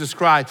through Jesus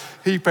Christ.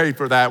 He paid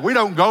for that. We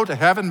don't go to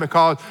heaven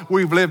because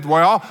we've lived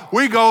well.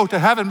 We go to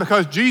heaven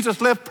because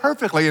Jesus lived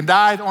perfectly and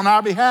died on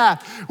our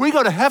behalf. We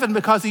go to heaven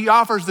because he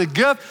offers the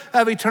gift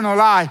of eternal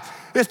life.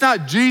 It's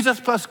not Jesus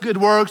plus good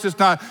works. It's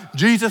not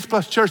Jesus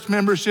plus church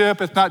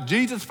membership. It's not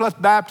Jesus plus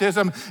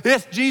baptism.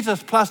 It's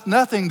Jesus plus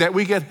nothing that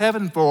we get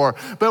heaven for.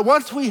 But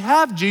once we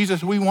have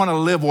Jesus, we want to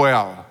live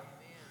well.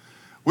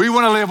 We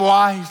want to live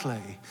wisely.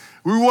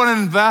 We want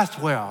to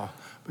invest well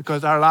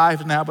because our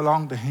lives now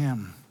belong to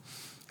him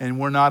and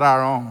we're not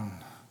our own.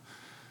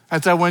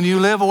 And so when you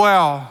live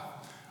well,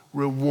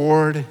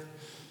 reward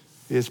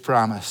is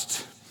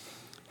promised.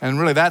 And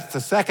really that's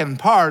the second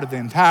part of the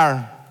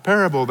entire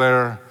parable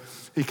there.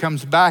 He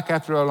comes back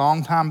after a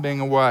long time being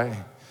away.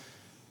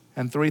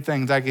 And three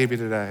things I gave you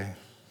today.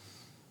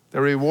 The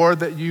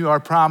reward that you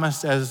are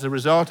promised as a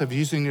result of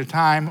using your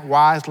time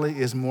wisely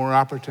is more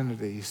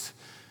opportunities.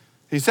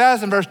 He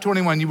says in verse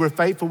 21, you were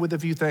faithful with a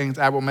few things.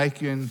 I will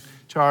make you in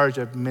charge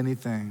of many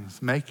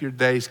things. Make your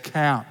days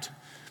count,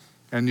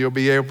 and you'll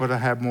be able to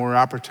have more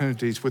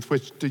opportunities with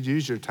which to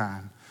use your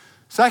time.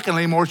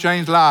 Secondly, more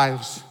changed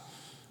lives.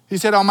 He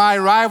said, on my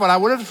arrival, I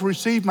would have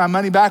received my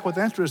money back with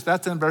interest.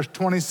 That's in verse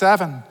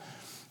 27.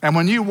 And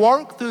when you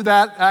work through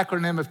that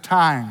acronym of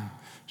time,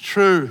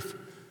 truth,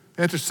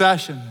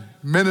 intercession,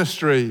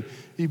 ministry,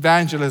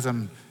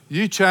 evangelism,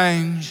 you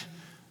change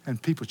and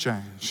people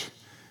change.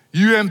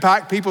 You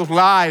impact people's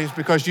lives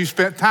because you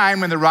spent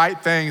time in the right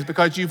things,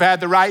 because you've had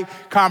the right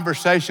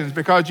conversations,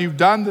 because you've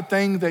done the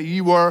things that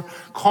you were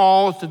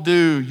called to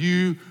do.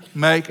 You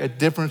make a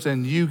difference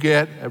and you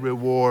get a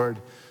reward.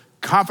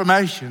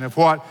 Confirmation of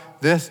what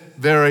this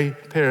very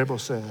parable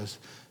says.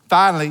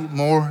 Finally,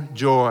 more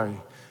joy.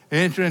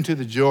 Enter into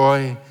the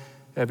joy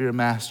of your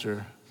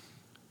master.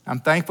 I'm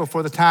thankful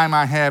for the time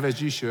I have,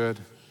 as you should.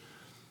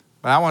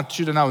 But I want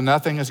you to know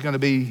nothing is going to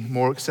be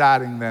more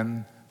exciting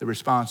than the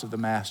response of the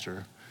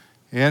master.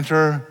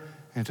 Enter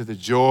into the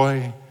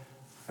joy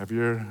of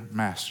your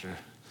master.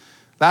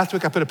 Last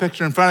week I put a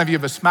picture in front of you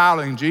of a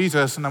smiling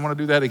Jesus, and I want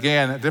to do that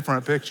again, a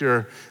different picture,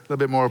 a little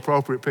bit more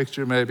appropriate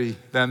picture maybe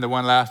than the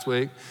one last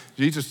week.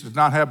 Jesus does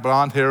not have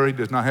blonde hair, he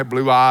does not have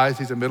blue eyes,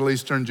 he's a Middle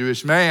Eastern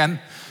Jewish man,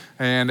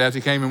 And as he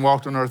came and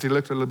walked on earth, he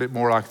looked a little bit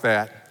more like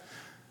that.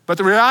 But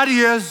the reality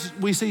is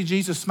we see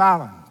Jesus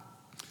smiling.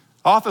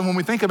 Often when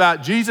we think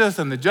about Jesus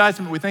and the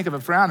judgment, we think of a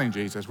frowning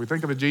Jesus. We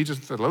think of a Jesus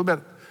that's a little bit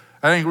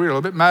angry, a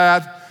little bit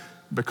mad,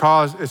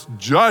 because it's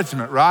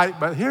judgment, right?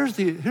 But here's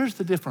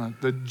the difference.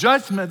 The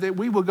judgment that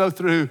we will go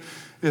through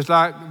is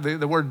like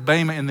the word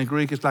bema in the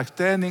Greek. It's like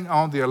standing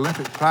on the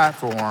Olympic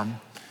platform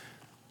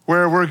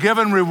where we're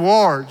given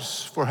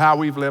rewards for how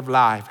we've lived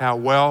life, how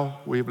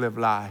well we've lived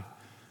life.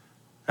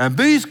 And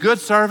these good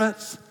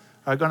servants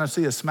are going to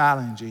see a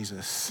smiling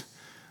Jesus.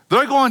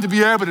 They're going to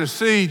be able to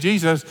see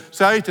Jesus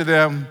say to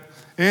them,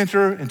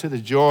 enter into the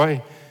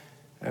joy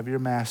of your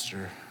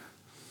master.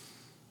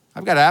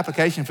 I've got an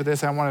application for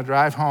this I want to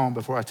drive home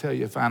before I tell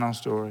you a final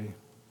story.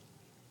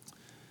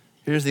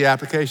 Here's the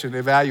application.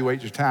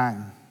 Evaluate your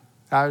time.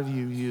 How do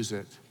you use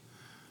it?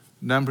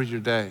 Number your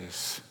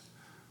days.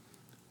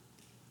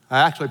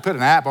 I actually put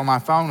an app on my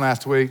phone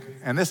last week,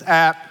 and this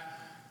app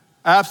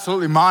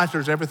absolutely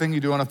monitors everything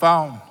you do on a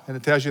phone. And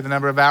it tells you the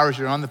number of hours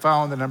you're on the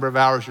phone, the number of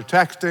hours you're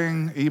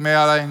texting,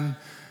 emailing,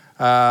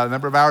 the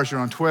number of hours you're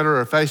on Twitter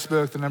or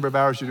Facebook, the number of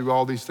hours you do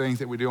all these things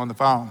that we do on the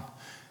phone.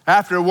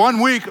 After 1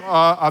 week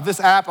of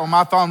this app on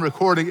my phone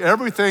recording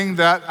everything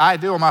that I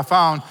do on my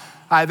phone,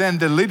 I then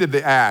deleted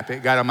the app.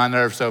 It got on my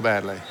nerves so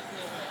badly.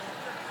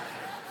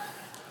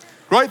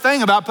 Great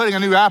thing about putting a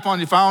new app on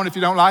your phone, if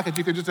you don't like it,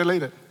 you can just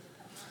delete it.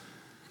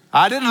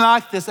 I didn't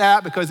like this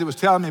app because it was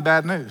telling me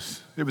bad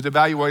news. It was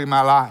evaluating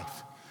my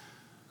life.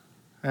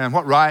 And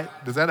what right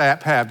does that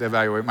app have to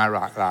evaluate my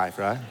life,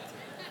 right?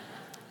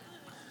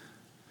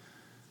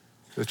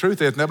 The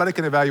truth is, nobody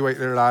can evaluate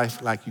their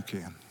life like you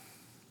can.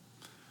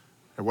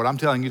 And what I'm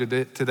telling you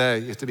today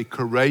is to be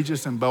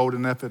courageous and bold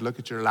enough to look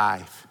at your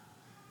life.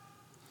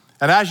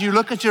 And as you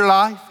look at your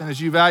life and as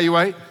you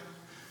evaluate,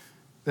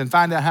 then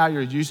find out how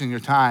you're using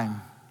your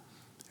time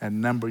and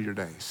number your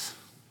days.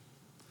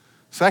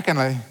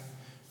 Secondly,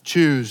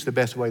 choose the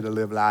best way to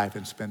live life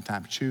and spend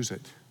time. Choose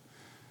it.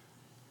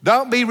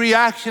 Don't be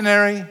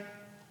reactionary.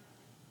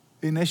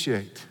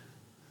 Initiate.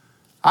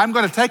 I'm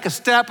going to take a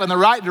step in the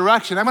right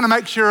direction. I'm going to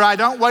make sure I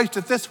don't waste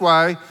it this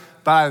way,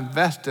 but I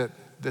invest it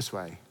this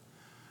way.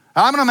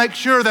 I'm going to make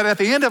sure that at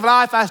the end of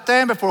life, I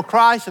stand before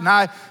Christ and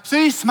I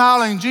see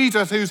smiling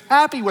Jesus who's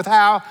happy with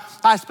how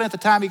I spent the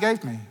time he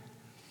gave me.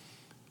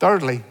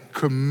 Thirdly,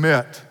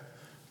 commit.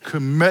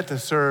 Commit to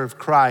serve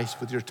Christ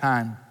with your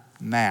time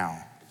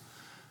now.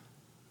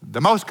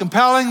 The most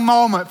compelling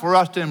moment for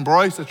us to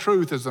embrace the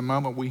truth is the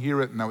moment we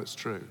hear it and know it's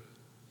true.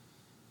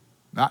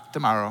 Not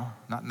tomorrow,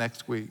 not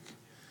next week,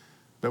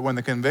 but when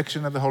the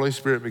conviction of the Holy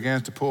Spirit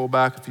begins to pull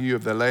back a few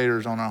of the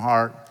layers on our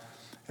heart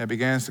and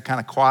begins to kind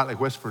of quietly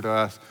whisper to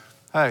us,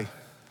 hey,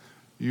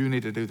 you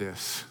need to do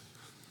this.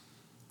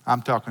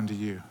 I'm talking to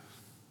you.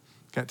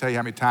 Can't tell you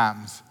how many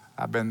times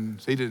I've been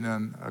seated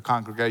in a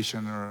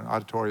congregation or an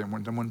auditorium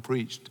when someone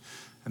preached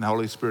and the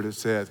Holy Spirit has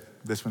said,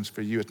 this one's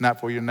for you. It's not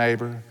for your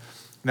neighbor. You're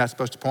not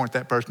supposed to point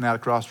that person out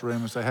across the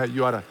room and say, hey,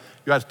 you ought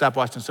to stop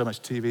watching so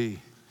much TV.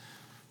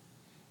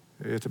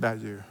 It's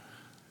about you.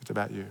 It's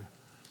about you.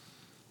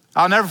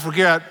 I'll never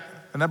forget,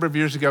 a number of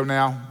years ago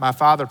now, my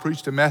father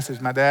preached a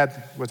message. My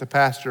dad was a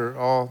pastor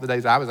all the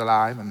days I was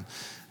alive,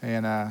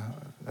 and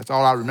that's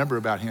all I remember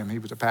about him. He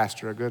was a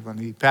pastor, a good one.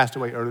 He passed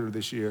away earlier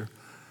this year.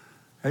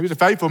 And he was a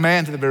faithful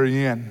man to the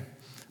very end.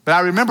 But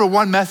I remember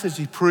one message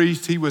he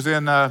preached. He was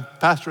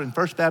pastor in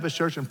First Baptist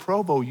Church in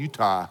Provo,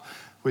 Utah,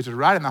 which is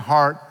right in the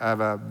heart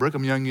of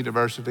Brigham Young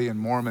University in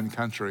Mormon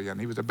country. And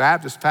he was a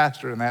Baptist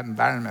pastor in that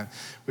environment,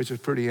 which was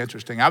pretty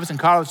interesting. I was in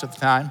college at the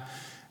time,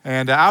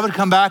 and I would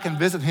come back and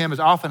visit him as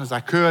often as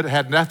I could. It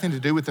had nothing to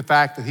do with the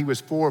fact that he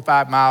was 4 or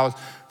 5 miles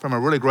from a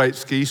really great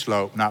ski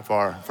slope not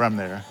far from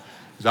there.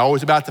 It was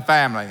always about the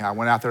family. I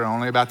went out there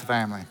only about the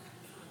family.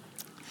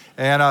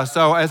 And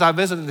so as I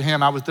visited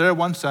him, I was there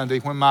one Sunday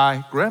when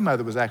my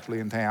grandmother was actually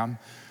in town.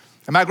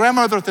 And my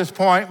grandmother at this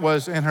point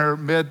was in her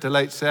mid to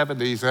late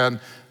 70s and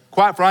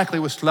quite frankly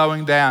was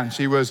slowing down.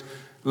 She was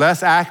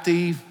less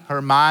active.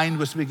 Her mind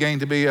was beginning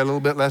to be a little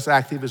bit less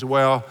active as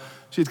well.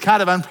 She'd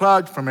kind of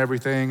unplugged from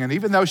everything. And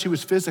even though she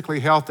was physically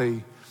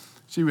healthy,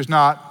 she was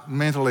not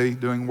mentally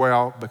doing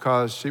well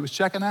because she was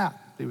checking out.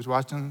 She was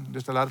watching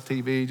just a lot of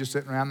TV, just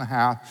sitting around the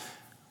house.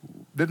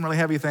 Didn't really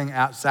have anything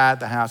outside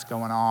the house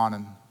going on,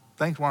 and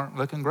things weren't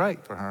looking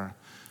great for her.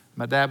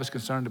 My dad was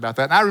concerned about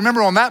that. And I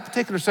remember on that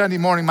particular Sunday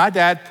morning, my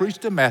dad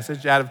preached a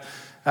message out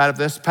of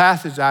this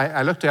passage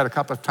I looked at a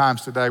couple of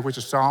times today, which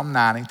is Psalm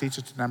 90, teach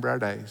us to number our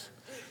days.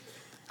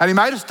 And he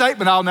made a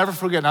statement I'll never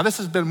forget. Now, this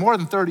has been more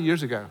than 30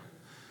 years ago.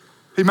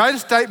 He made a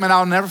statement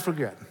I'll never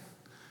forget.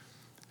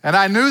 And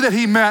I knew that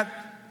he meant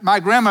my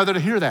grandmother to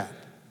hear that.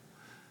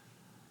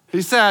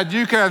 He said,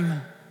 you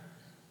can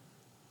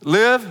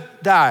live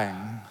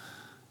dying,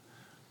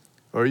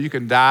 or you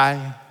can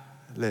die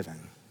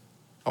living.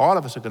 All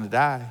of us are going to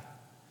die.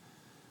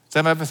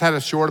 Some of us had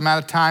a short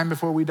amount of time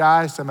before we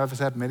die. Some of us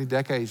have many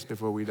decades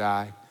before we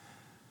die.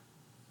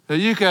 So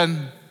you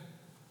can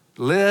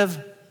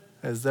live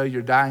as though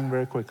you're dying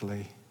very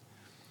quickly,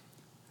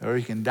 or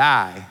you can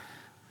die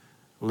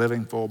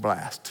living full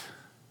blast.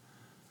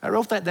 I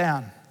wrote that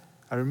down.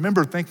 I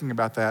remember thinking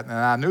about that, and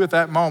I knew at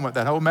that moment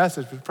that whole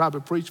message was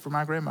probably preached for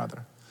my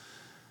grandmother.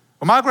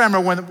 Well, my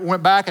grandmother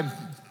went back and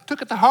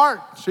took it to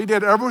heart. She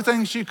did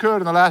everything she could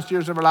in the last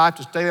years of her life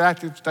to stay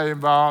active, stay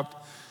involved.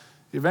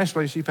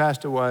 Eventually, she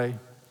passed away.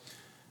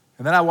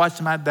 And then I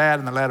watched my dad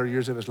in the latter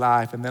years of his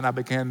life, and then I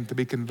began to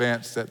be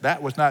convinced that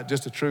that was not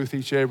just a truth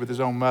he shared with his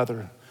own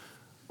mother,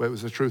 but it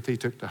was the truth he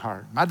took to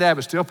heart. My dad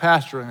was still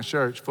pastoring a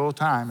church full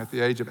time at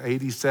the age of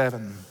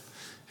 87.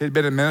 He'd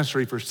been in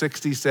ministry for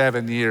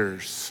 67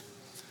 years.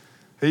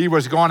 He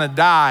was going to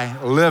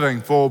die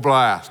living full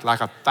blast, like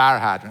a fire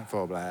hydrant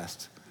full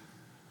blast.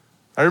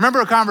 I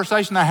remember a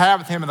conversation I had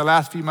with him in the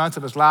last few months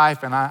of his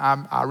life, and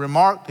I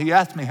remarked, he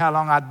asked me how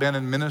long I'd been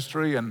in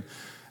ministry, and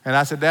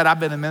I said, Dad, I've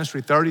been in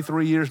ministry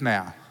 33 years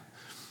now.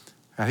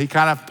 And he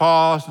kind of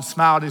paused and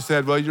smiled. He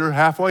said, well, you're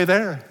halfway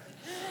there.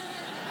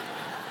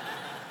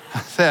 I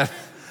said,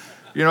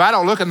 I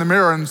don't look in the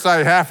mirror and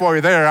say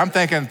halfway there. I'm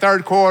thinking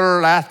third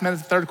quarter, last minute,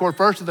 third quarter,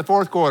 first of the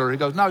fourth quarter. He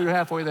goes, no, you're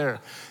halfway there.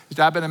 He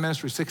said, I've been in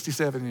ministry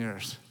 67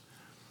 years.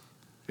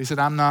 He said,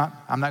 I'm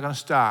not going to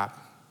stop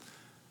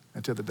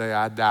until the day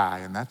I die.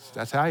 And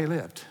that's how he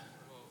lived.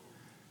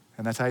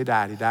 And that's how he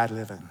died. He died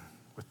living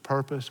with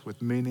purpose,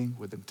 with meaning,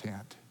 with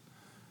intent.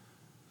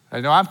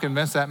 I'm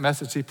convinced that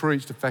message he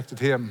preached affected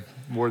him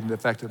more than it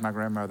affected my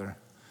grandmother.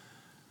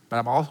 But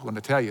I'm also going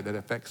to tell you that it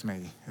affects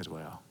me as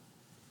well.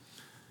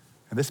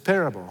 And this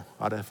parable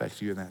ought to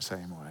affect you in that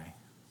same way.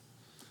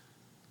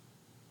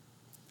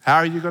 How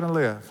are you going to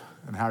live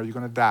and how are you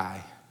going to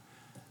die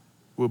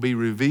will be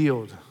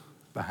revealed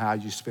by how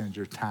you spend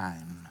your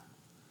time.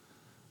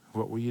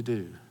 What will you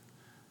do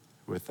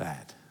with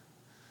that?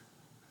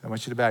 I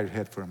want you to bow your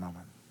head for a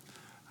moment.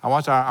 I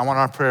want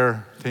our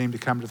prayer team to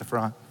come to the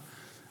front.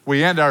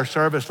 We end our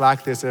service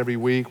like this every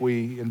week.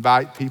 We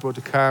invite people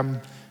to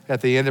come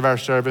at the end of our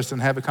service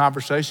and have a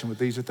conversation with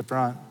these at the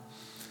front.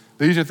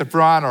 These at the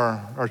front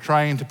are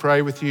trained to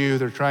pray with you.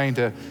 They're trained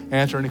to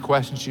answer any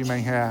questions you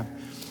may have.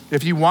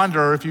 If you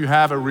wonder if you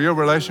have a real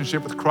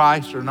relationship with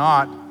Christ or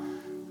not,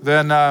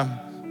 then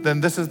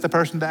this is the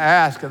person to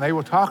ask, and they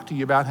will talk to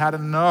you about how to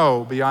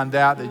know beyond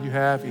doubt that you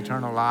have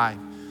eternal life,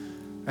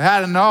 and how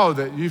to know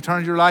that you've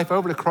turned your life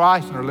over to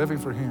Christ and are living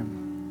for Him.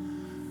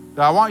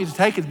 So I want you to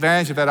take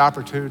advantage of that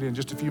opportunity in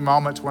just a few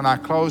moments. When I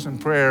close in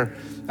prayer,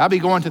 I'll be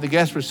going to the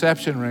guest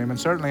reception room, and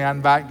certainly I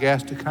invite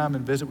guests to come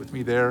and visit with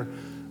me there,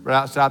 right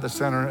outside the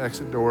center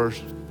exit doors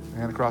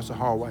and across the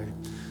hallway.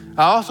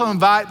 I also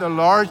invite the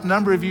large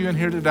number of you in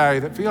here today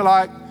that feel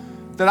like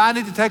that I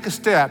need to take a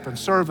step and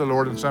serve the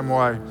Lord in some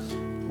way.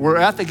 We're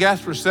at the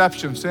guest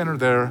reception center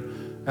there,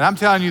 and I'm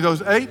telling you,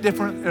 those 8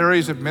 different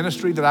areas of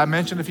ministry that I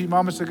mentioned a few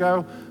moments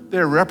ago,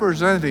 they're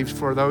representatives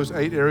for those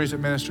 8 areas of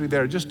ministry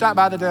there. Just stop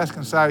by the desk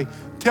and say,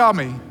 tell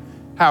me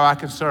how I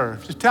can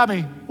serve. Just tell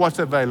me what's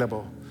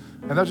available.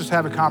 And they'll just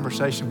have a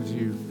conversation with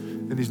you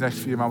in these next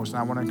few moments, and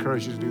I want to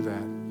encourage you to do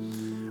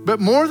that. But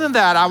more than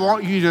that, I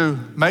want you to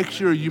make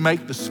sure you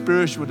make the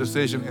spiritual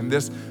decision in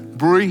this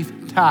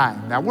brief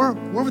time. Now, we're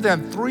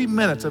within 3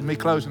 minutes of me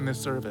closing this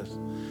service.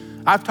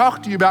 I've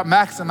talked to you about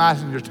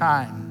maximizing your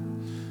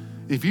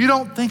time. If you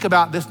don't think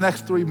about this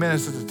next 3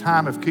 minutes as a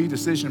time of key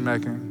decision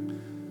making,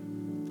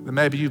 then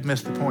maybe you've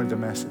missed the point of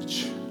the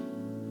message.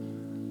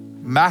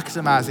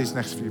 Maximize these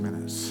next few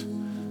minutes.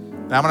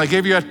 Now I'm going to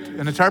give you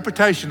an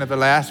interpretation of the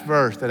last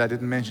verse that I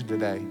didn't mention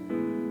today.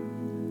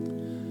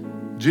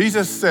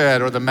 Jesus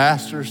said, or the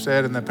master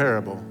said in the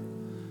parable,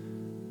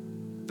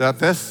 that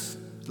this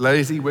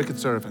lazy, wicked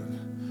servant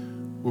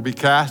will be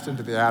cast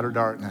into the outer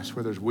darkness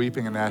where there's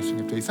weeping and gnashing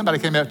of teeth. Somebody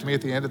came up to me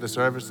at the end of the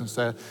service and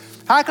said,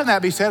 how can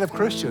that be said of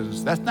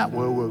Christians? That's not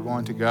where we're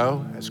going to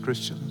go as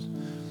Christians.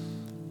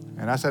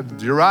 And I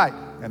said, you're right.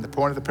 And the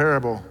point of the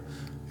parable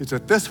is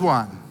that this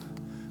one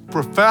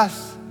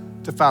professed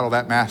to follow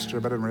that master,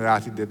 but in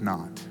reality did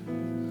not.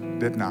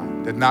 Did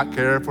not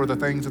care for the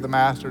things of the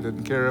master,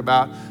 didn't care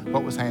about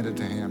what was handed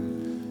to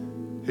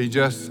him. He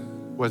just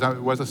was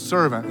a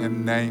servant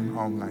in name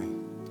only.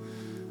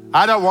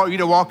 I don't want you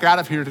to walk out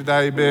of here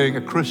today being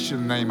a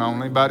Christian name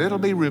only, but it'll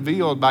be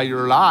revealed by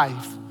your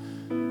life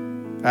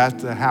as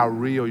to how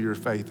real your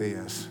faith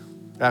is.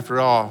 After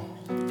all,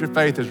 if your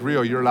faith is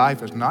real, your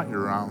life is not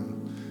your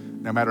own.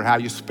 No matter how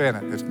you spin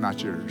it, it's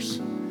not yours.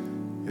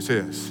 It's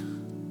His.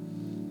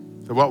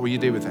 So what will you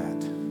do with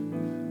that?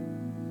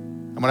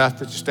 I'm going to ask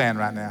that you stand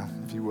right now,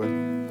 if you would.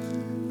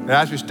 And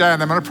as you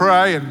stand, I'm going to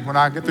pray, and when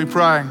I get through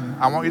praying,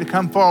 I want you to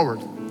come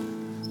forward,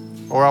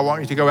 or I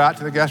want you to go out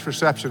to the guest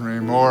reception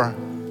room or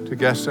to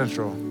Guest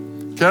Central.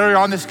 Carry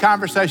on this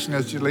conversation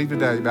as you leave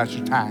today about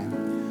your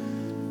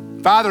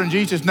time. Father, in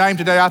Jesus' name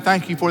today, I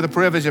thank you for the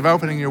privilege of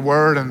opening your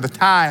word and the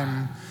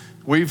time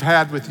we've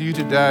had with you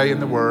today in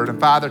the word. And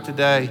Father,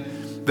 today,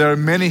 there are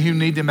many who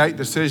need to make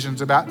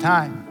decisions about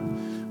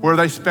time, where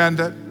they spend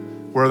it,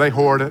 where they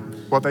hoard it,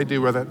 what they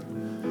do with it.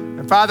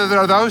 And Father, there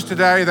are those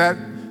today that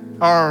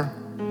are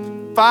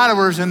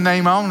followers in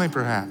name only,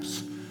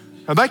 perhaps.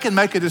 And they can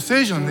make a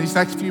decision in these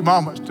next few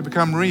moments to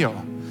become real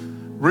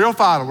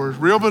followers,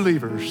 real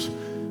believers,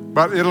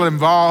 but it'll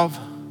involve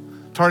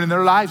turning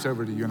their lives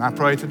over to you. And I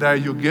pray today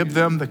you'll give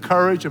them the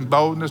courage and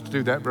boldness to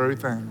do that very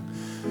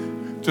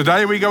thing.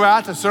 Today we go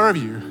out to serve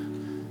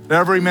you.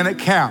 Every minute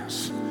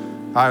counts.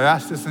 I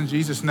ask this in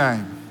Jesus'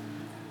 name.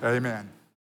 Amen.